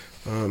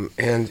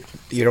 And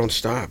you don't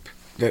stop.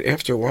 That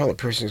after a while, a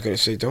person's going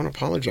to say, don't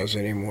apologize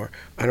anymore.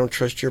 I don't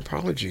trust your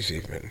apologies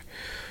even.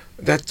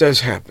 That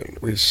does happen.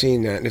 We've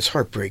seen that, and it's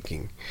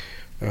heartbreaking.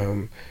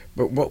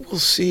 But what we'll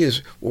see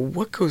is, well,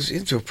 what goes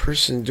into a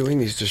person doing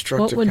these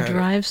destructive What would patterns?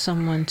 drive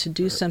someone to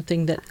do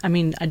something that,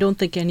 I don't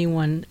think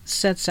anyone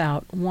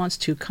wants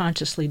to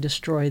consciously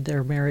destroy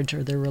their marriage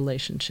or their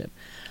relationship,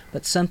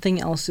 but something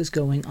else is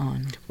going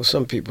on. Well,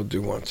 some people do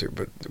want to,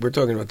 but we're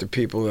talking about the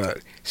people that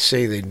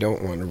say they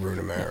don't want to ruin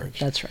a marriage.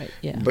 That's right,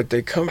 yeah. But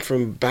they come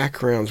from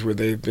backgrounds where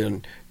they've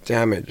been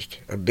damaged,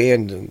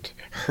 abandoned,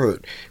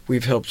 hurt.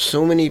 We've helped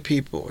so many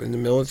people in the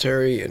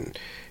military and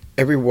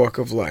every walk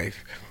of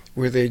life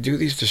where they do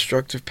these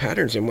destructive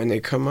patterns, and when they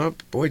come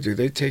up, boy, do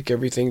they take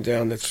everything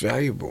down that's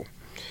valuable.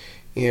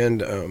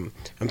 And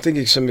I'm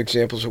thinking some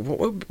examples of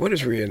what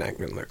does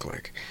reenactment look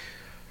like.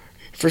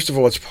 First of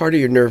all, it's part of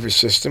your nervous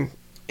system,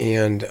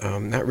 and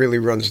that really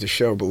runs the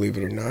show, believe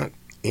it or not.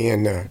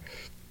 And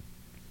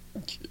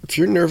if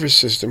your nervous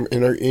system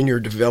in your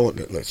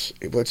development,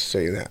 let's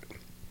say that,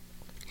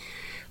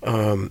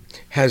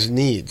 has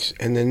needs,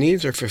 and the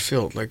needs are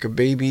fulfilled. Like a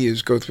baby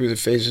go through the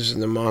phases,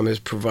 and the mom is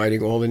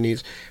providing all the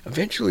needs.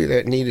 Eventually,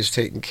 that need is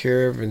taken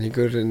care of, and you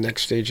go to the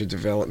next stage of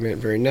development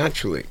very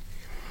naturally.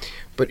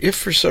 But if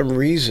for some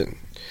reason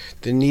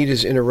the need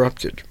is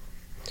interrupted,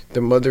 the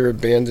mother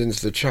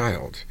abandons the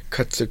child,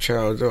 cuts the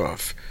child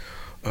off,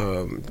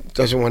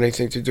 doesn't want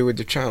anything to do with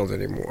the child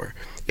anymore.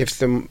 If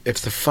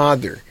the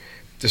father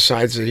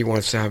decides that he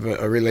wants to have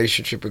a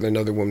relationship with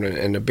another woman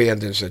and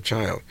abandons the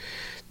child,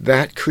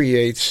 that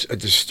creates a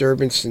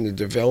disturbance in the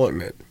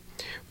development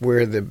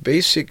where the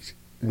basic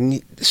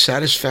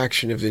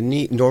satisfaction of the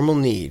normal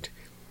need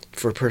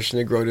for a person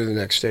to grow to the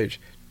next stage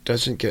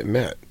doesn't get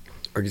met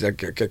or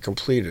get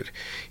completed.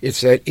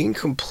 It's that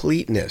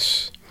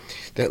incompleteness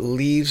that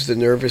leaves the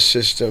nervous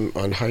system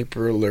on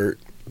hyper alert,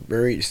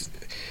 very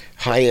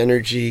high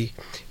energy,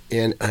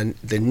 and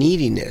the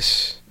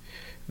neediness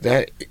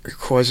that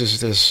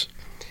causes this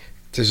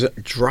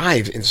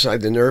drive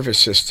inside the nervous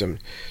system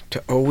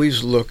to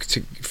always look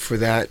for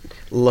that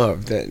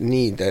love, that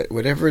need, that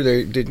whatever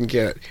they didn't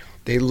get,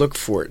 they look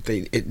for it.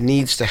 It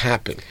needs to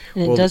happen.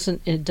 And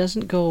it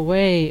doesn't go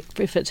away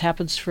if it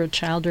happens for a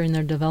child during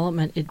their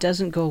development. It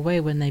doesn't go away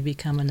when they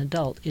become an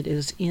adult. It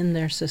is in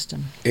their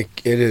system. It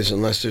is,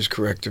 unless there's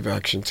corrective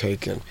action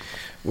taken.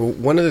 Well,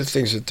 one of the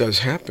things that does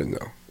happen,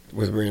 though,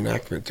 with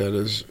reenactment that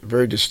is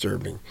very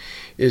disturbing,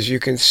 is you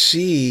can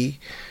see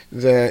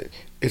that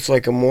it's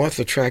like a moth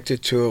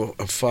attracted to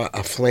a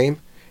flame,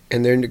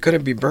 and they're going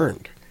to be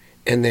burned,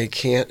 and they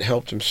can't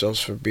help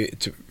themselves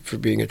for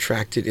being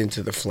attracted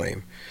into the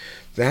flame.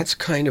 That's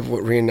kind of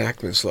what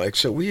reenactment's like.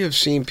 So we have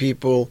seen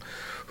people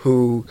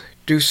who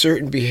do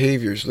certain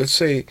behaviors. Let's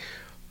say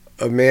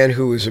a man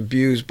who was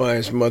abused by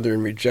his mother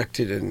and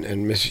rejected and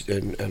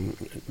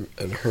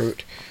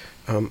hurt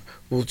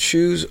will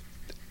choose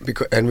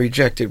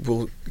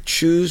will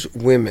choose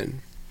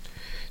women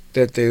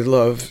that they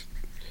love,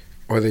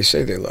 or they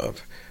say they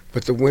love,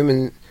 but the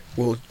women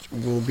will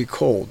be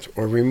cold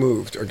or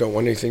removed or don't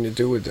want anything to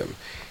do with them.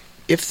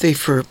 If they,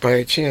 by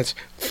a chance,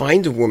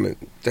 find a woman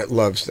that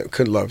loves them,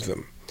 could love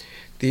them,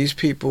 these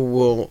people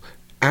will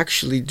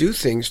actually do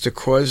things to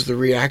cause the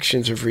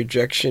reactions of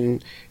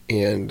rejection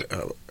and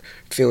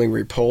feeling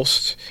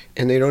repulsed,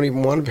 and they don't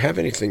even want to have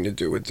anything to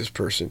do with this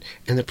person,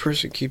 and the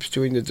person keeps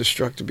doing the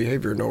destructive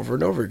behavior and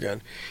over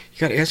again. You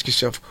got to ask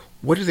yourself,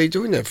 what are they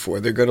doing that for?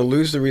 They're going to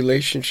lose the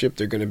relationship.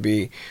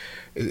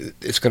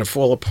 It's going to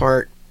fall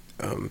apart.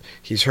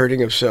 He's hurting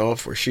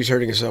himself, or she's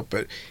hurting herself,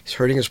 but he's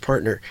hurting his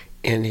partner,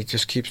 and he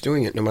just keeps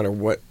doing it no matter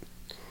what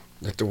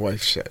that the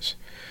wife says.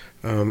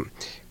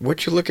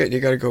 What you look at, you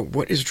got to go,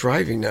 what is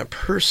driving that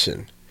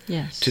person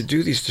to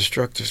do these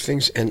destructive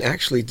things and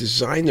actually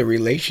design the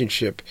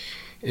relationship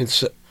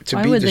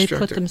Why would they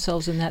put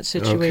themselves in that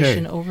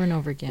situation over and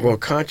over again? Well,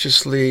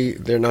 consciously,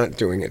 they're not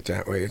doing it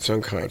that way. It's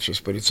unconscious,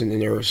 but it's in the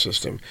nervous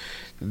system.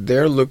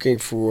 They're looking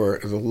for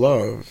the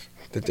love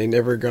that they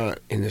never got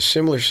in a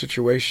similar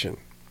situation.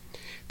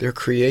 They're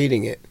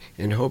creating it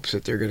in hopes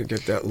that they're going to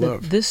get that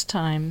love. This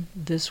time,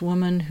 this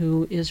woman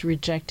who is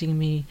rejecting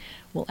me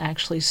will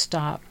actually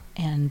stop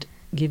and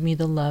give me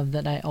the love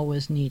that I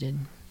always needed.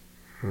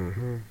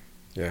 Mm-hmm.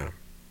 Yeah.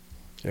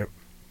 Yep.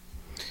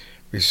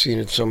 We've seen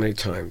it so many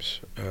times.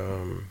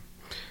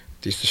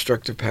 These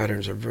destructive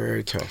patterns are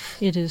very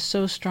tough. It is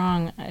so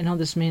strong. I know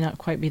this may not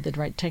quite be the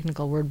right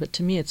technical word, but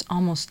to me it's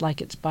almost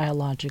like it's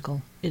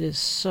biological. It is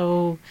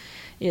so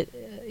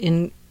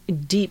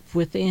deep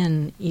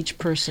within each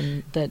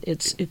person that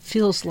it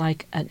feels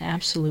like an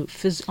absolute,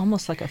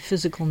 almost like a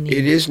physical need.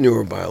 It is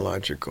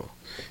neurobiological.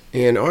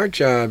 And our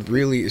job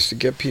really is to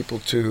get people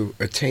to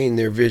attain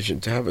their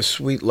vision, to have a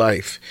sweet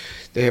life.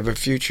 They have a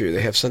future.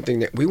 They have something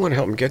that we want to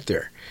help them get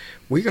there.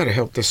 We got to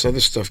help this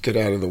other stuff get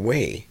out of the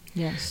way.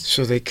 Yes.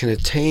 So they can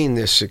attain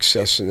this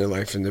success in their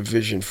life and the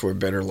vision for a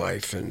better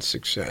life and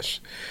success.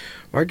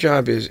 Our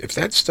job is, if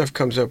that stuff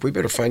comes up, we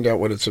better find out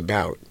what it's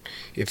about.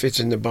 If it's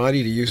in the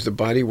body, to use the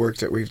body work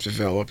that we've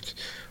developed,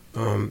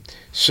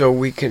 so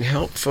we can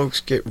help folks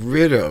get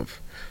rid of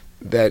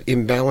that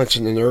imbalance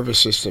in the nervous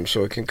system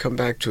so it can come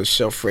back to a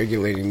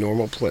self-regulating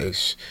normal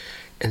place,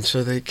 and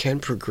so they can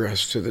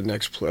progress to the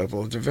next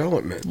level of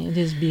development. It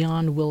is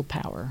beyond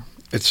willpower.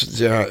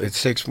 It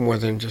takes more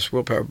than just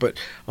willpower. But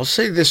I'll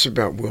say this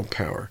about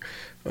willpower.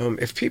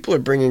 If people are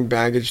bringing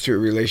baggage to a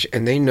relation,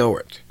 and they know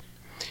it,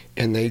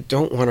 and they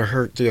don't want to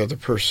hurt the other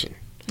person.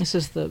 This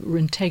is the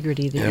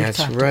integrity that you've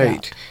talked about. That's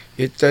right.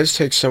 It does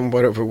take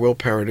somewhat of a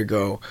willpower to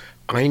go,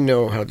 I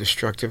know how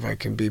destructive I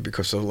can be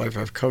because of the life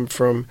I've come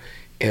from,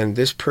 and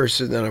this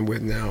person that I'm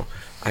with now,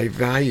 I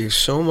value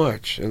so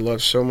much and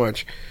love so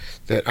much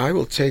that I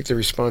will take the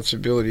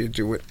responsibility to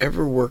do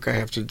whatever work I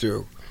have to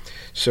do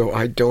so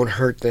I don't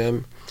hurt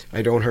them,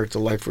 I don't hurt the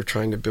life we're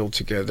trying to build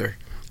together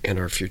and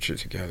our future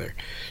together.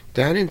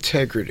 That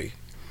integrity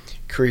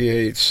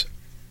creates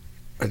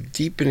a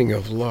deepening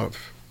of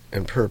love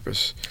and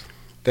purpose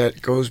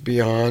that goes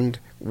beyond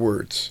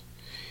words.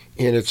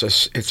 And it's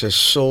a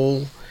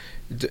soul,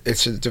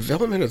 it's a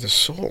development of the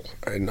soul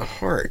and the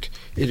heart.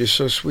 It is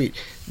so sweet.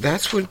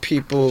 That's when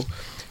people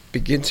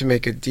begin to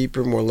make a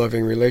deeper, more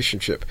loving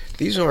relationship.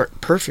 These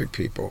aren't perfect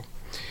people.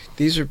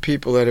 These are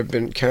people that have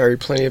been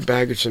carried plenty of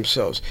baggage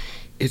themselves.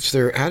 It's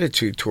their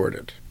attitude toward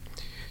it.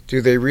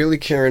 Do they really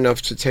care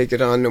enough to take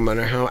it on no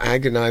matter how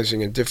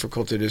agonizing and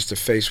difficult it is to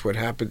face what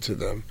happened to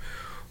them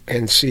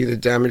and see the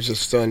damage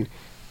that's done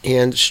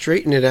and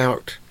straighten it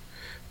out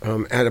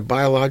at a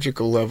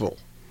biological level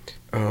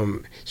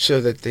so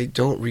that they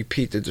don't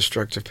repeat the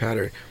destructive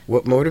pattern?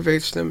 What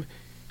motivates them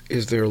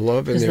is their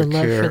love and their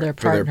care for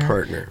their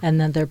partner. And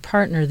then their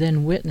partner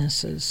then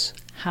witnesses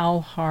how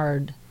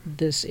hard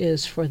this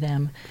is for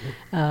them,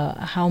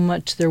 how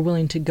much they're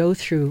willing to go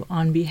through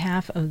on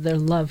behalf of their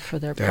love for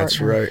their partner. That's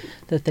right.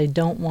 That they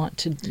don't want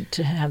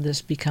to have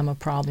this become a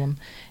problem.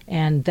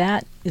 And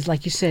that is,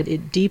 like you said,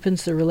 it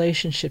deepens the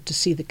relationship to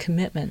see the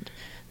commitment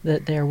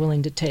that they're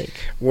willing to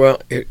take. Well,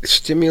 it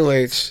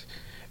stimulates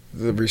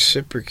the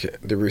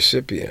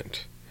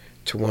recipient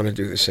to want to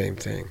do the same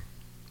thing.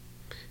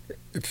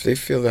 If they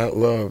feel that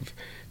love,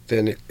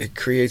 then it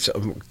creates a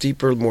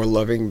deeper, more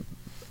loving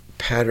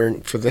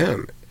pattern for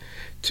them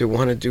to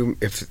want to do,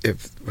 if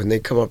when they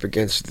come up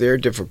against their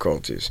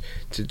difficulties,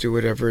 to do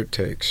whatever it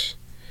takes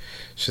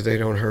so they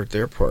don't hurt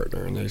their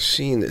partner. And they've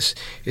seen this.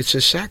 It's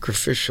a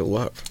sacrificial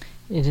love.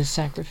 It is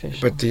sacrificial.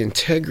 But the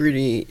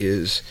integrity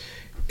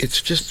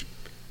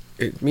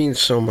it means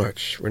so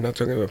much. We're not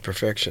talking about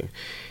perfection.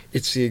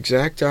 It's the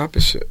exact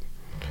opposite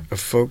of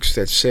folks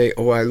that say,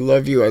 oh, I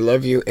love you,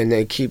 and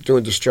they keep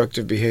doing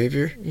destructive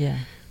behavior. Yeah.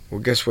 Well,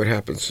 guess what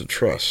happens to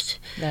trust?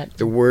 That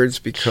the words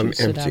become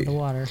shoots empty. It out of the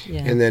water.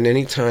 Yeah. And then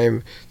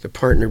anytime the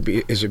partner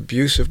is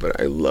abusive, but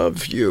I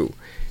love you,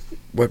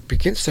 what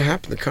begins to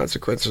happen, the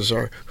consequences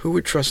are, who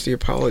would trust the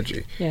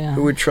apology? Yeah.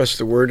 Who would trust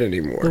the word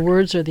anymore? The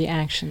words are the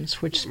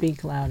actions which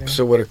speak louder.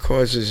 So what it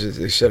causes is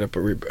they set up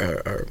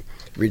a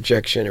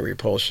rejection, a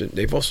repulsion.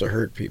 They've also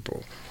hurt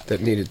people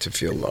that needed to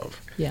feel love.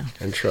 Yeah.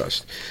 And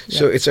trust. Yeah.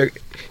 So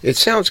it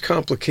sounds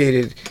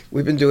complicated.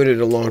 We've been doing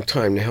it a long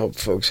time to help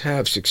folks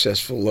have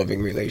successful,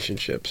 loving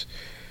relationships.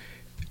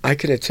 I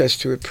can attest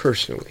to it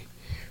personally,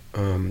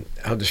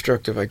 how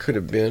destructive I could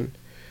have been.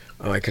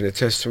 I can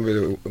attest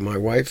to my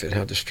wife and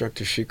how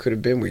destructive she could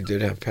have been. We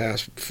did have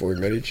past before we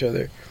met each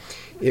other.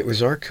 It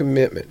was our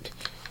commitment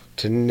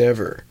to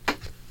never,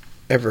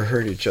 ever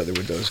hurt each other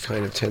with those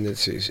kind of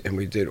tendencies. And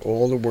we did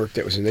all the work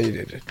that was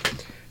needed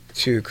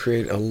to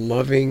create a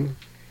loving,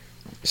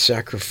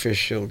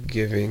 sacrificial,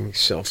 giving,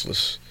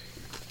 selfless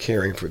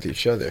caring for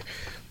each other.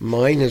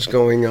 Mine is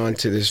going on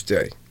to this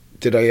day.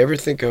 Did I ever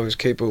think I was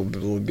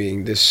capable of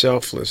being this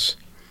selfless?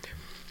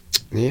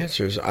 The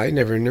answer is I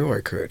never knew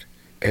I could,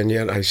 and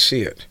yet I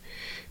see it.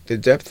 The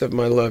depth of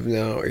my love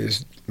now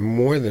is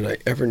more than I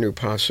ever knew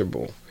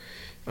possible.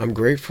 I'm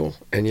grateful,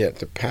 and yet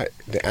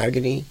the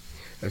agony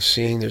of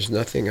seeing there's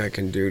nothing I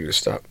can do to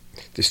stop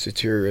this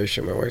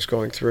deterioration my wife's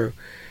going through,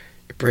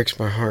 it breaks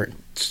my heart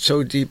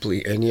so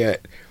deeply, and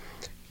yet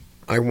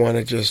I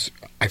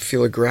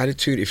feel a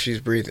gratitude if she's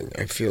breathing.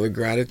 I feel a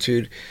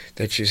gratitude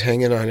that she's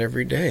hanging on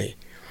every day,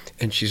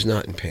 and she's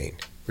not in pain,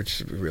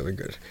 which is really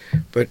good.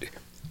 But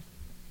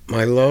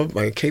my love,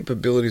 my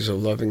capabilities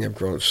of loving have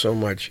grown so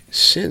much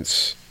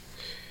since.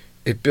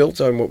 It built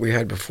on what we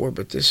had before,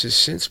 but this is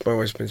since my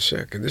wife's been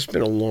sick, and this has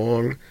been a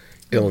long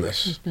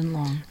illness. It's been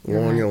long.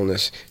 Long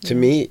illness. Yeah. To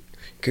me,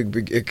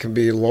 it can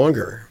be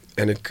longer,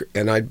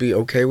 and I'd be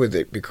okay with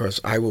it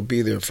because I will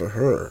be there for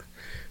her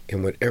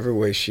in whatever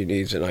way she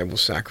needs, and I will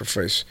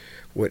sacrifice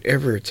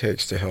whatever it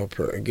takes to help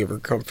her and give her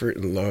comfort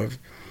and love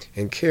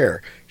and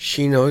care.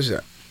 She knows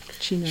that.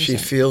 She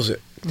feels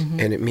it,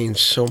 and it means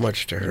so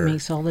much to her. It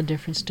makes all the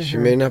difference to her. She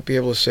may not be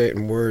able to say it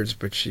in words,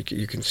 but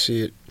you can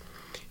see it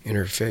in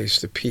her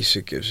face, the peace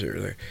it gives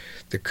her,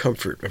 the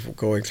comfort of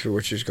going through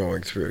what she's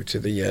going through to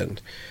the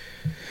end.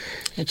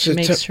 And she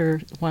makes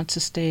her want to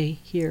stay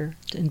here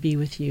and be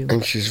with you.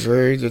 And she's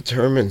very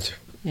determined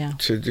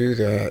to do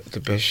that the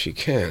best she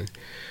can.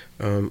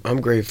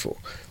 I'm grateful.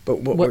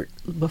 But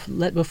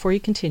before you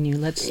continue,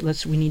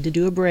 we need to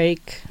do a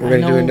break. We're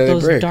going to do another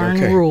those break.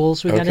 Darn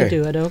rules. We got to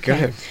do it. Okay. Go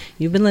ahead.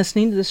 You've been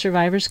listening to The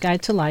Survivor's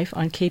Guide to Life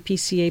on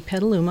KPCA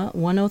Petaluma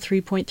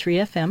 103.3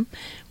 FM.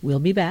 We'll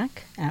be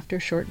back after a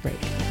short break.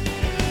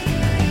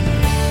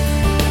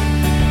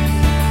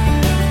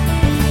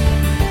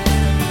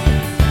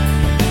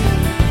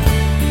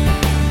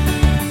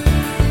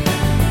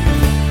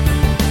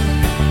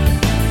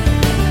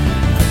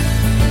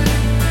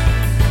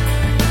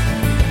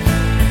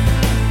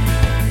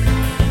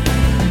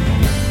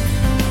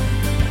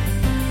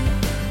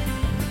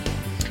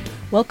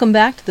 Welcome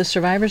back to The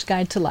Survivor's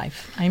Guide to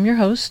Life. I'm your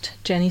host,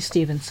 Jenny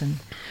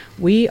Stevenson.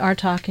 We are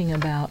talking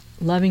about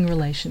loving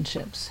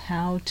relationships,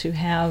 how to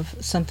have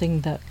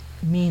something that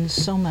means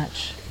so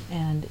much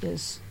and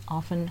is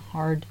often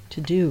hard to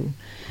do.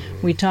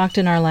 We talked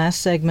in our last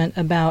segment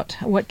about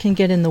what can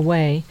get in the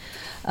way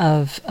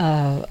of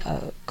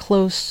a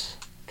close,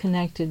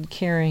 connected,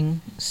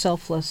 caring,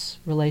 selfless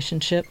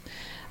relationship.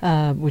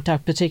 We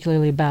talked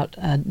particularly about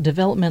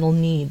developmental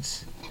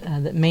needs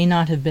that may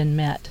not have been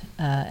met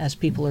as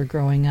people are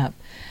growing up,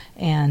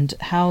 and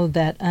how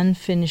that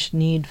unfinished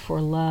need for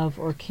love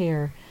or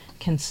care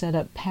can set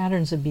up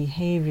patterns of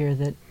behavior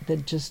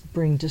that just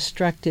bring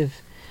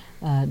destructive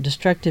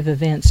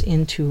events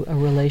into a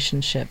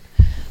relationship.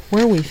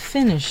 Where we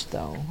finished,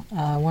 though,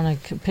 I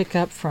want to pick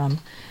up from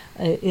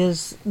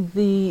is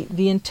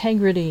the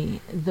integrity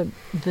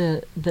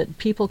that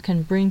people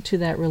can bring to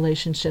that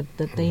relationship,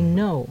 that they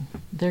know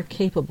they're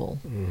capable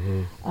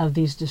of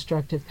these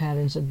destructive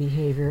patterns of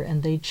behavior,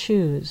 and they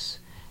choose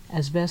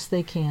as best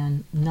they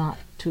can not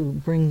to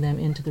bring them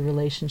into the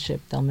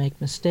relationship. They'll make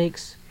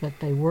mistakes, but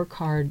they work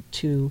hard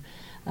to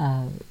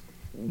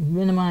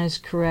minimize,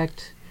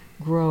 correct,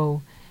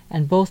 grow,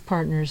 and both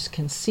partners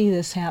can see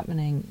this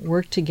happening,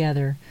 work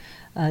together.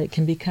 It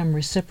can become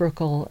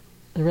reciprocal.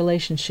 The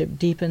relationship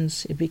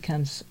deepens. It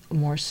becomes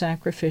more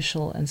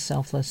sacrificial and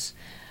selfless.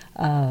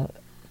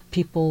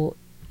 People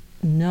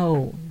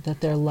know that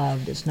they're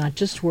loved. It's not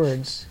just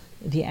words.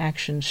 The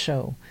actions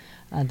show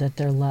that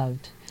they're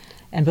loved.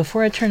 And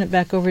before I turn it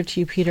back over to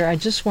you, Peter, I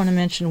just want to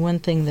mention one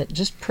thing that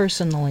just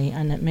personally,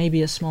 and it may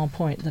be a small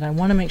point, that I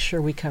want to make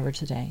sure we cover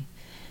today,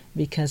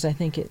 because I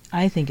think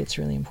it's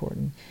really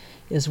important,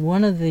 is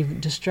one of the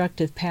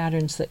destructive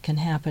patterns that can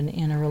happen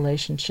in a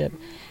relationship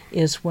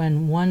is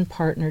when one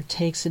partner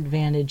takes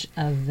advantage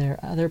of their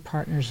other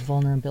partner's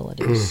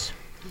vulnerabilities.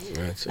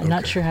 I'm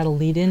not sure how to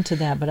lead into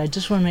that, but I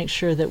just want to make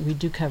sure that we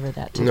do cover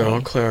that today. No,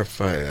 I'll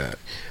clarify that.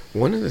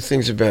 One of the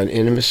things about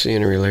intimacy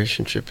in a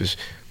relationship is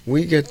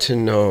we get to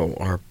know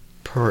our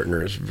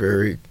partners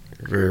very,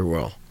 very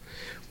well.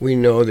 We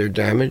know their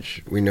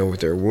damage, we know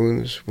their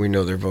wounds, we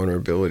know their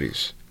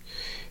vulnerabilities.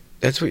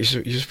 That's what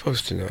you're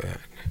supposed to know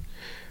that.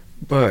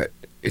 But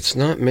it's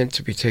not meant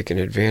to be taken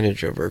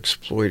advantage of or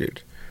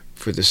exploited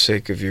for the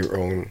sake of your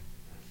own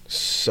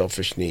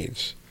selfish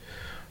needs.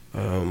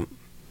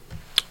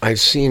 I've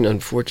seen,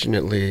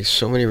 unfortunately,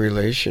 so many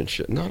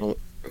relationships,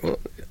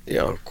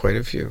 quite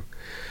a few,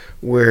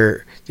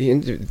 where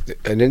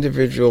an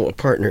individual, a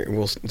partner,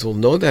 will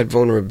know that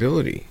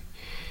vulnerability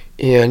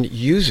and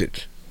use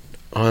it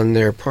on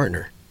their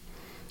partner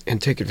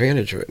and take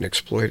advantage of it and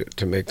exploit it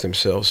to make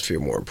themselves feel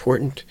more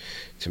important,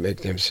 to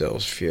make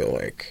themselves feel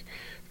like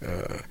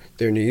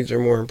their needs are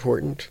more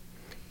important,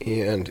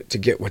 and to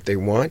get what they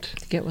want.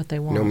 Get what they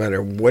want. No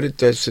matter what it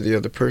does to the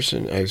other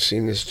person. I've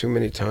seen this too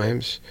many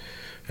times.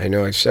 I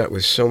know I've sat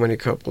with so many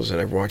couples and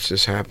I've watched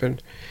this happen.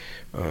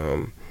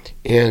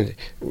 And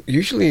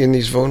usually in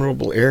these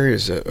vulnerable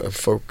areas that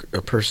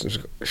a person's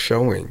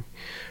showing,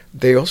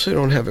 they also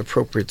don't have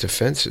appropriate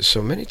defenses.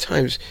 So many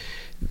times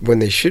when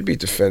they should be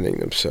defending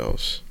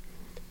themselves,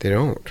 they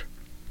don't.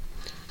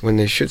 When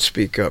they should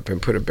speak up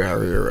and put a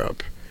barrier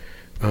up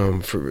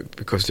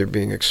because they're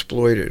being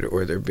exploited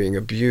or they're being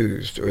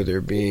abused or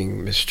they're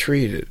being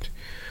mistreated,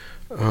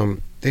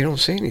 they don't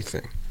say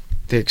anything.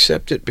 They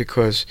accept it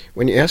because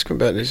when you ask them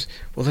about it,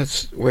 well,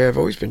 that's the way I've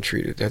always been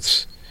treated.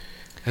 That's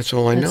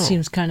all I know. That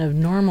seems kind of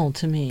normal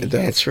to me.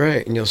 That's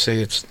right. And you'll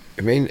say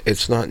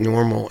it's not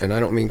normal, and I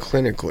don't mean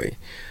clinically.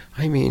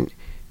 I mean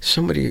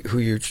somebody who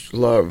you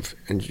love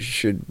and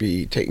should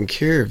be taking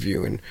care of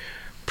you and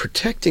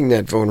protecting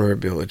that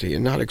vulnerability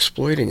and not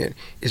exploiting it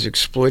is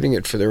exploiting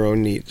it for their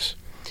own needs.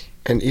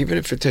 And even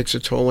if it takes a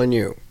toll on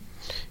you,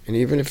 and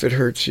even if it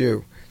hurts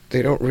you,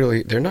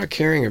 they're not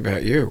caring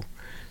about you.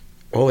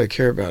 All they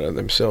care about are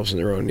themselves and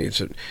their own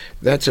needs.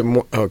 That's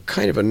a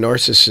kind of a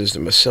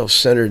narcissism, a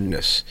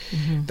self-centeredness.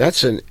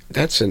 Mm-hmm.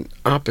 That's an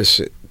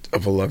opposite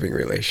of a loving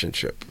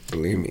relationship,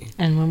 believe me.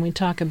 And when we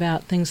talk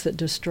about things that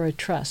destroy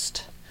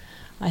trust,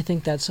 I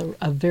think that's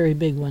a very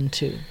big one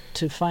too.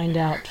 To find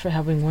out, for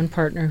having one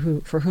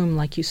partner for whom,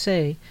 like you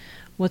say,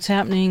 what's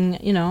happening,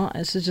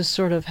 this is just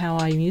sort of how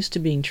I'm used to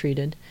being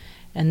treated.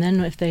 And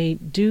then if they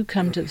do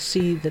come to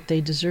see that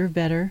they deserve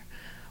better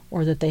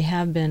or that they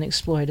have been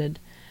exploited,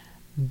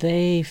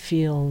 they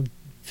feel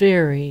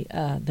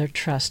their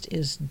trust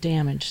is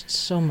damaged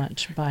so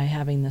much by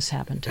having this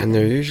happen to them. And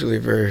they're usually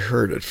very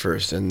hurt at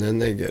first, and then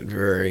they get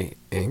very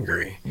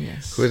angry.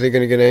 Yes. Who are they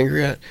going to get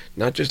angry at?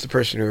 Not just the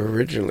person who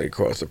originally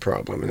caused the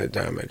problem and the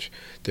damage,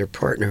 their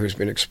partner who's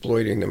been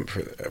exploiting them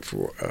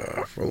for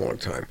a long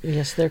time.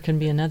 Yes, there can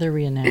be another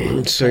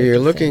reenactment. So you're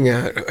looking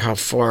at how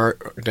far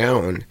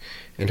down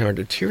and how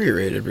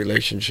deteriorated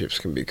relationships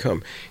can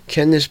become.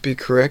 Can this be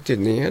corrected?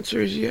 And the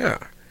answer is yeah.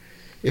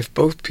 If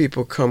both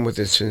people come with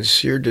a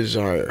sincere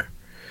desire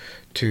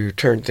to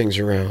turn things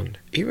around,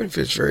 even if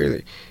it's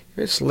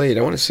late.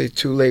 I want to say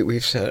too late.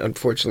 We've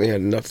unfortunately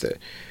had enough that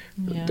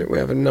we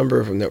have a number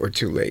of them that were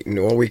too late. And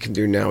all we can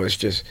do now is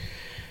just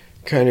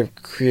kind of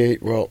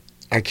create, well,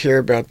 I care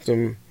about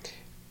them.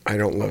 I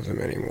don't love them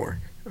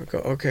anymore.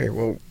 Okay,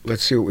 well,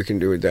 let's see what we can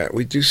do with that.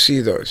 We do see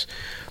those.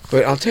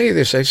 But I'll tell you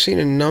this. I've seen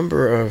a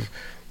number of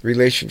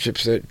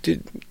relationships that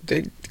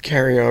they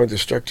carry on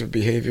destructive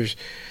behaviors,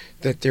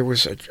 that there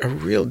was a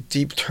real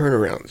deep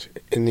turnaround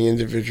in the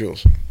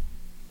individuals.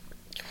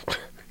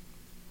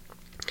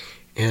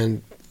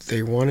 And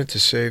they wanted to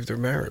save their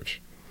marriage.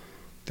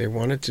 They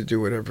wanted to do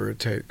whatever it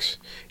takes.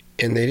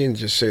 And they didn't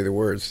just say the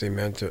words, they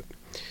meant it.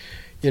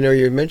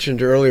 You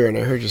mentioned earlier, and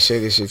I heard you say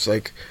this, it's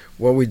like,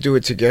 well, we do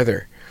it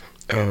together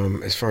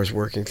as far as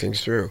working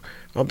things through.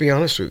 I'll be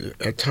honest with you.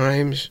 At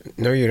times,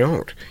 no, you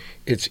don't.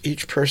 It's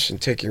each person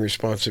taking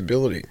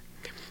responsibility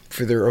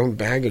for their own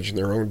baggage and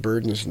their own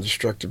burdens and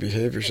destructive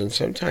behaviors, and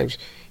sometimes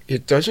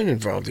it doesn't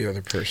involve the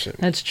other person.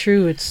 That's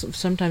true. It's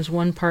sometimes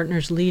one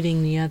partner's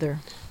leading the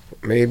other.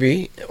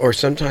 Maybe, or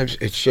sometimes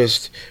it's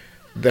just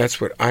that's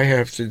what I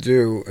have to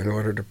do in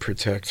order to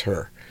protect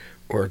her,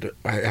 or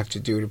I have to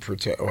do to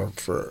protect, or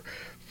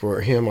for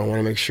him, I want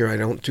to make sure I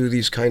don't do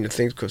these kind of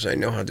things because I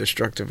know how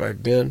destructive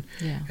I've been,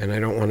 and I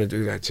don't want to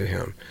do that to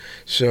him.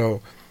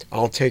 So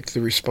I'll take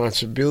the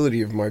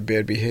responsibility of my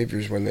bad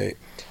behaviors and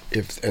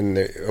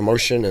the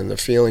emotion and the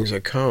feelings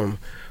that come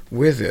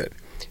with it,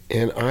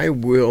 and I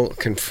will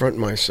confront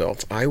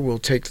myself. I will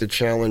take the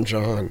challenge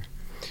on,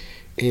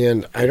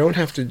 and I don't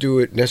have to do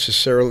it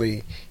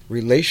necessarily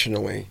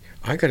relationally.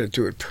 I got to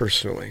do it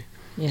personally.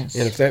 Yes.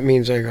 And if that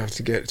means I have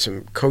to get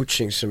some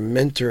coaching, some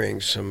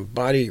mentoring, some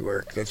body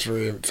work that's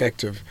very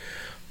effective,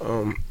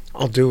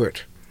 I'll do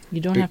it.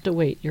 You don't have to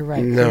wait, you're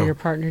right, for your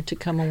partner to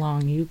come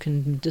along. You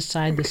can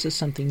decide this is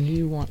something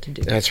you want to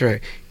do. That's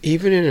right.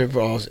 Even it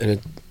involves, and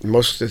it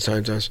most of the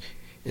time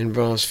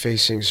involves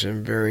facing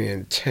some very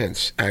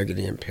intense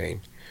agony and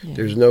pain. Yeah.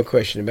 There's no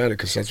question about it,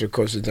 because that's what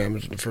caused the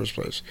damage in the first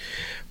place.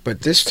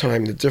 But this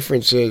time, the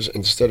difference is,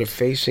 instead of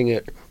facing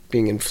it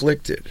being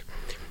inflicted,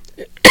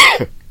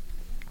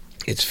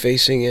 it's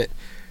facing it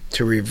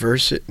to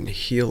reverse it and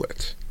heal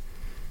it.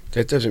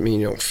 That doesn't mean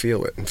you don't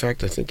feel it. In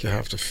fact, I think you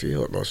have to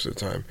feel it most of the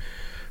time.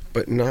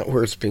 But not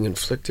where it's being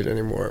inflicted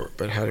anymore,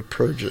 but how to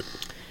purge it.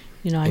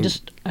 I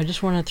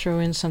just want to throw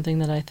in something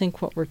that I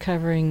think what we're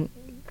covering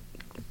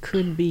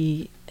could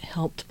be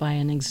helped by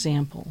an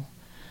example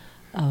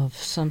of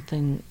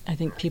something. I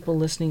think people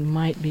listening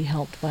might be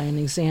helped by an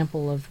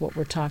example of what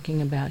we're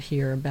talking about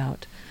here,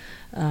 about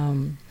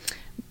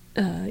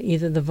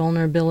either the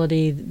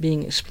vulnerability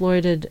being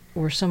exploited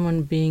or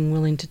someone being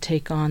willing to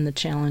take on the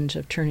challenge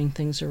of turning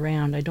things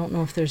around. I don't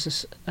know if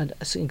there's an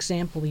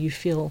example you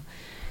feel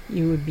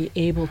you would be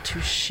able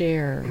to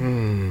share.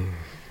 Boy,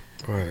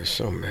 there's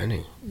so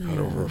many. Out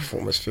over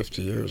almost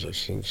 50 years, I've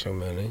seen so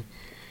many.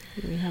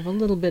 We have a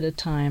little bit of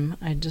time.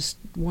 I'm just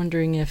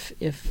wondering if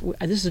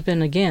this has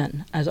been,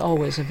 again, as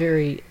always, a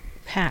very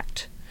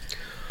packed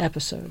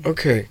episode.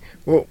 Okay.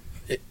 Well,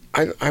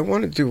 I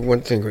want to do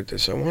one thing with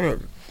this. I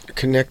want to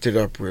connect it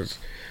up with,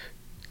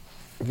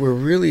 we're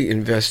really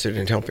invested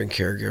in helping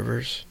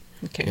caregivers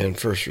and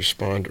first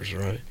responders,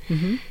 right?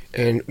 Mm-hmm.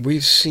 And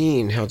we've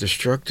seen how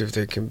destructive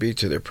they can be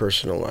to their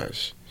personal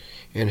lives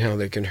and how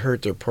they can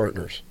hurt their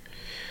partners.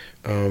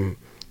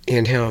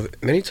 And how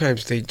many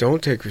times they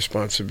don't take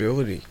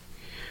responsibility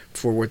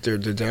for what the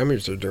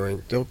damage they're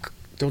doing. They'll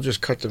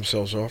just cut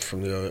themselves off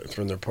from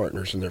their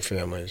partners and their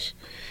families,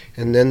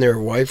 and then their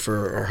wife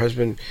or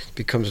husband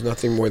becomes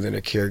nothing more than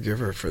a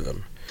caregiver for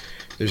them.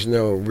 There's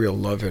no real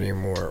love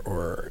anymore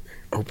or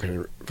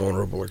open,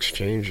 vulnerable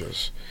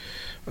exchanges.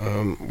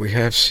 We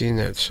have seen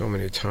that so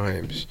many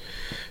times.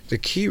 The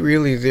key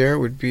really there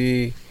would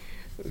be,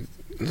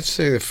 let's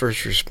say, the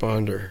first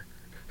responder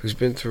who's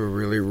been through a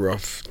really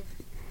rough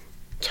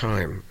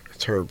time, a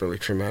terribly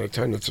traumatic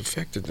time that's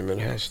affected them,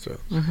 and has to.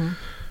 Mm-hmm.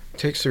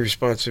 Takes the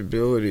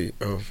responsibility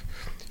of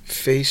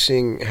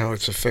facing how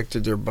it's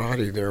affected their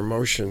body, their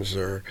emotions,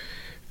 their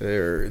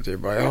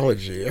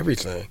biology,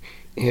 everything,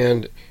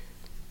 and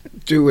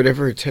do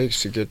whatever it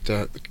takes to get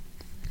that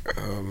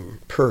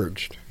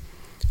purged.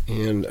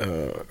 And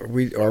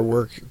our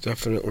work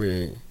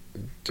definitely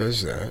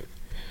does that.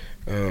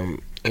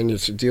 And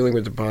it's dealing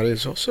with the body.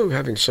 It's also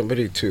having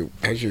somebody to,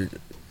 as you're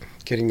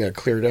getting that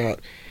cleared out,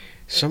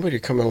 somebody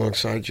come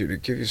alongside you to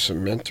give you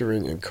some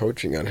mentoring and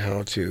coaching on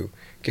how to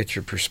get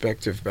your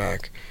perspective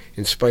back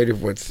in spite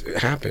of what's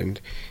happened,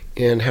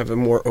 and have a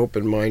more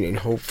open mind and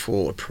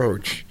hopeful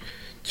approach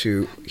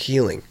to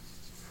healing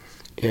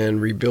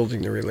and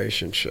rebuilding the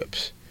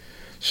relationships.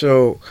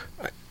 So,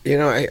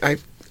 I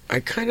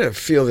kind of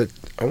feel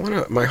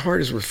that my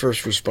heart is with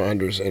first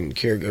responders and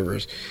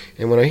caregivers,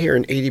 and when I hear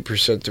an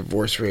 80%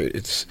 divorce rate,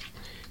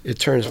 it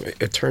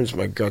turns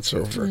my guts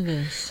over. It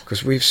is.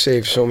 Because we've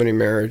saved so many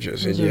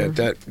marriages, and yet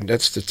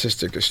that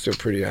statistic is still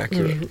pretty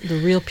accurate. The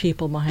real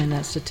people behind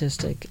that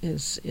statistic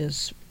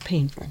is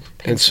painful.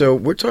 And so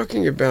we're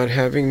talking about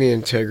having the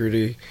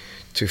integrity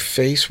to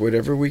face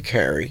whatever we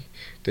carry,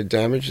 the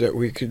damage that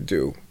we could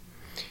do,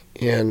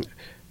 and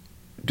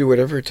do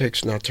whatever it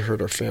takes not to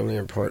hurt our family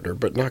and partner,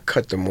 but not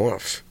cut them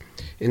off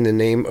in the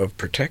name of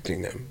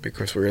protecting them,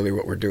 because really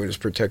what we're doing is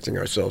protecting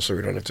ourselves so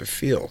we don't have to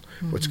feel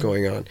what's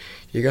going on.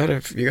 You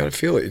gotta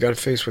feel it. You gotta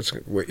face what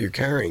you're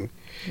carrying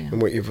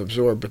and what you've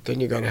absorbed, but then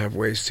you gotta have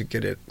ways to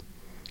get it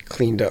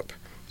cleaned up.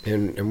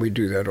 And we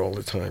do that all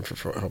the time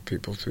for help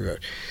people do that.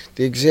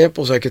 The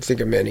examples, I could think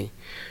of many.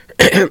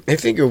 I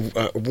think of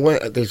one.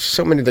 There's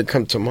so many that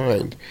come to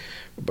mind,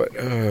 but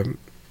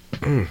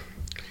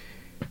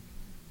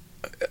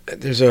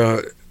there's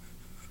a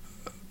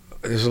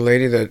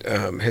lady that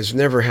has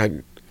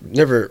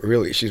never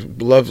really, she's a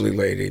lovely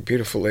lady,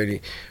 beautiful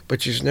lady,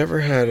 but she's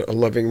never had a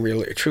loving,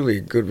 truly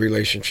good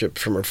relationship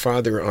from her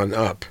father on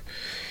up.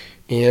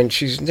 And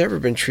she's never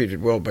been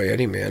treated well by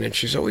any man, and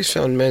she's always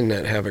found men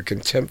that have a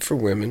contempt for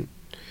women,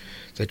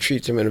 that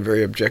treat them in a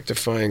very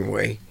objectifying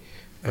way,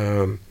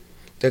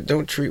 that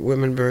don't treat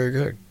women very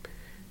good.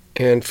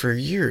 And for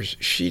years,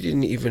 she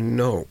didn't even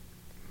know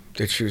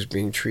that she was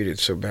being treated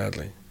so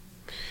badly.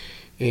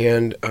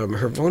 And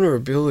her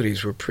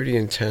vulnerabilities were pretty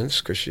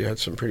intense because she had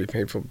some pretty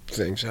painful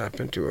things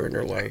happen to her in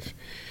her life.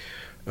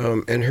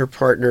 And her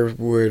partner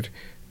would,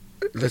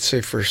 let's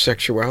say for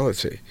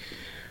sexuality,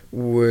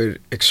 would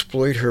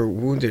exploit her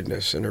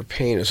woundedness and her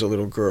pain as a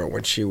little girl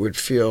when she would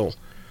feel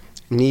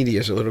needy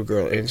as a little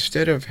girl. And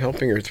instead of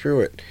helping her through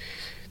it,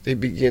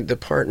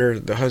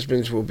 the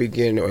husbands will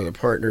begin, or the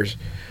partners,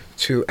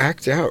 to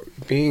act out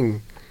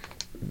being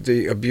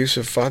the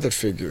abusive father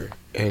figure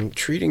and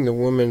treating the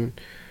woman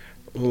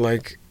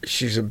like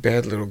she's a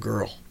bad little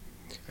girl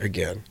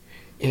again.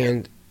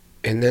 And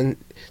then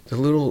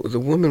the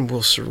woman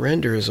will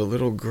surrender as a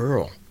little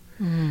girl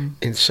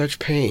in such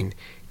pain.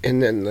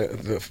 And then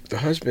the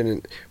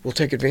husband will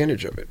take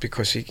advantage of it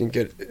because he can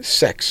get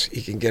sex,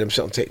 he can get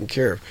himself taken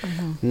care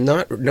of,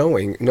 not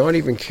knowing, not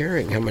even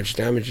caring how much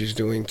damage he's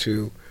doing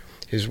to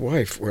his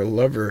wife or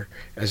lover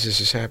as this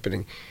is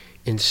happening,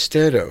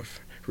 instead of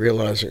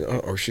realizing,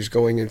 she's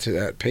going into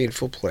that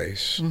painful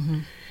place.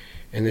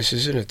 And this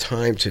isn't a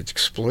time to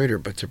exploit her,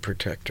 but to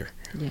protect her.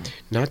 Yeah.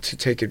 Not to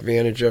take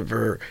advantage of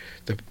her,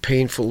 the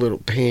pained,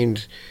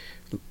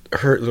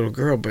 hurt little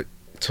girl, but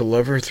to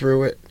love her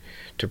through it,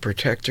 to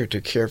protect her, to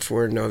care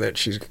for her, know that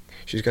she's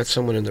got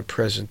someone in the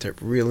present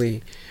that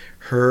really,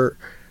 her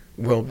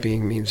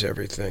well-being means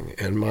everything.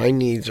 And my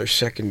needs are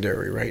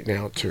secondary right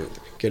now to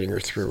getting her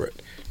through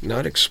it,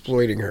 not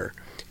exploiting her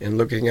and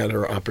looking at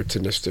her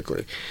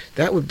opportunistically.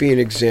 That would be an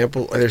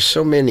example. There's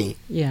so many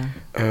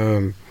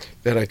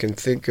that I can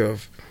think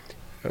of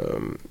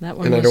That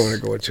one and I don't was-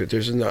 want to go into it.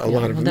 There's a lot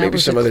well, of that maybe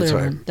was some a other clear time.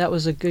 one. That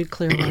was a good,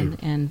 clear one,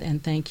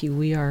 and thank you.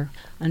 We are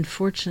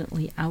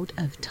unfortunately out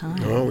of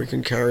time. Oh, we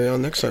can carry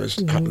on next time. Is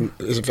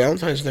it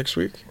Valentine's next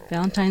week?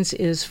 Valentine's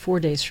is 4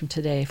 days from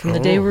today, from the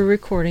day we're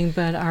recording,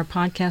 but our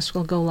podcast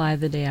will go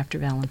live the day after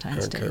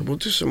Valentine's Day. Okay, we'll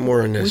do some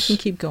more on this. We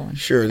can keep going.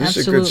 Sure, this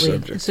Absolutely. is a good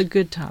subject. It's a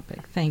good topic.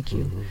 Thank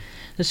you.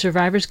 The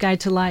Survivor's Guide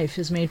to Life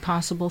is made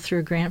possible through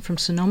a grant from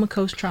Sonoma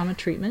Coast Trauma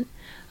Treatment,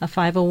 a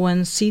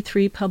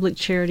 501c3 public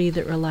charity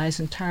that relies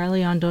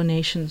entirely on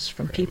donations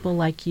from people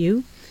like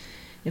you.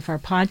 If our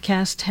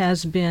podcast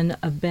has been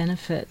a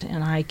benefit,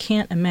 and I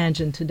can't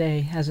imagine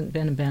today hasn't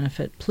been a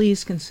benefit,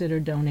 please consider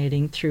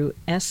donating through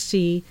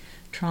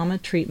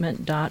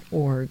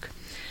sctraumatreatment.org.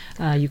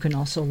 You can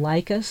also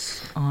like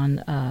us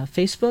on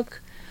Facebook,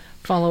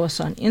 follow us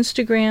on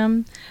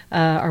Instagram.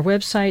 Our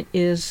website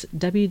is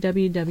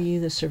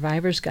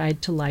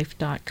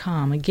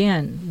www.thesurvivorsguidetolife.com.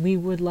 Again, we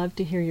would love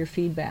to hear your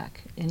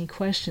feedback, any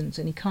questions,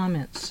 any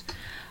comments.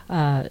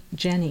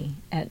 Jenny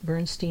at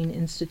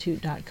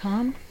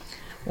bernsteininstitute.com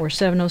or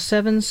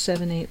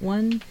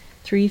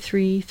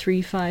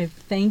 707-781-3335.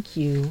 Thank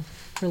you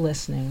for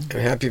listening. And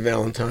happy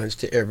Valentine's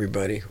to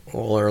everybody.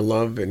 All our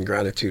love and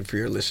gratitude for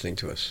your listening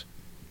to us.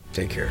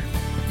 Take care.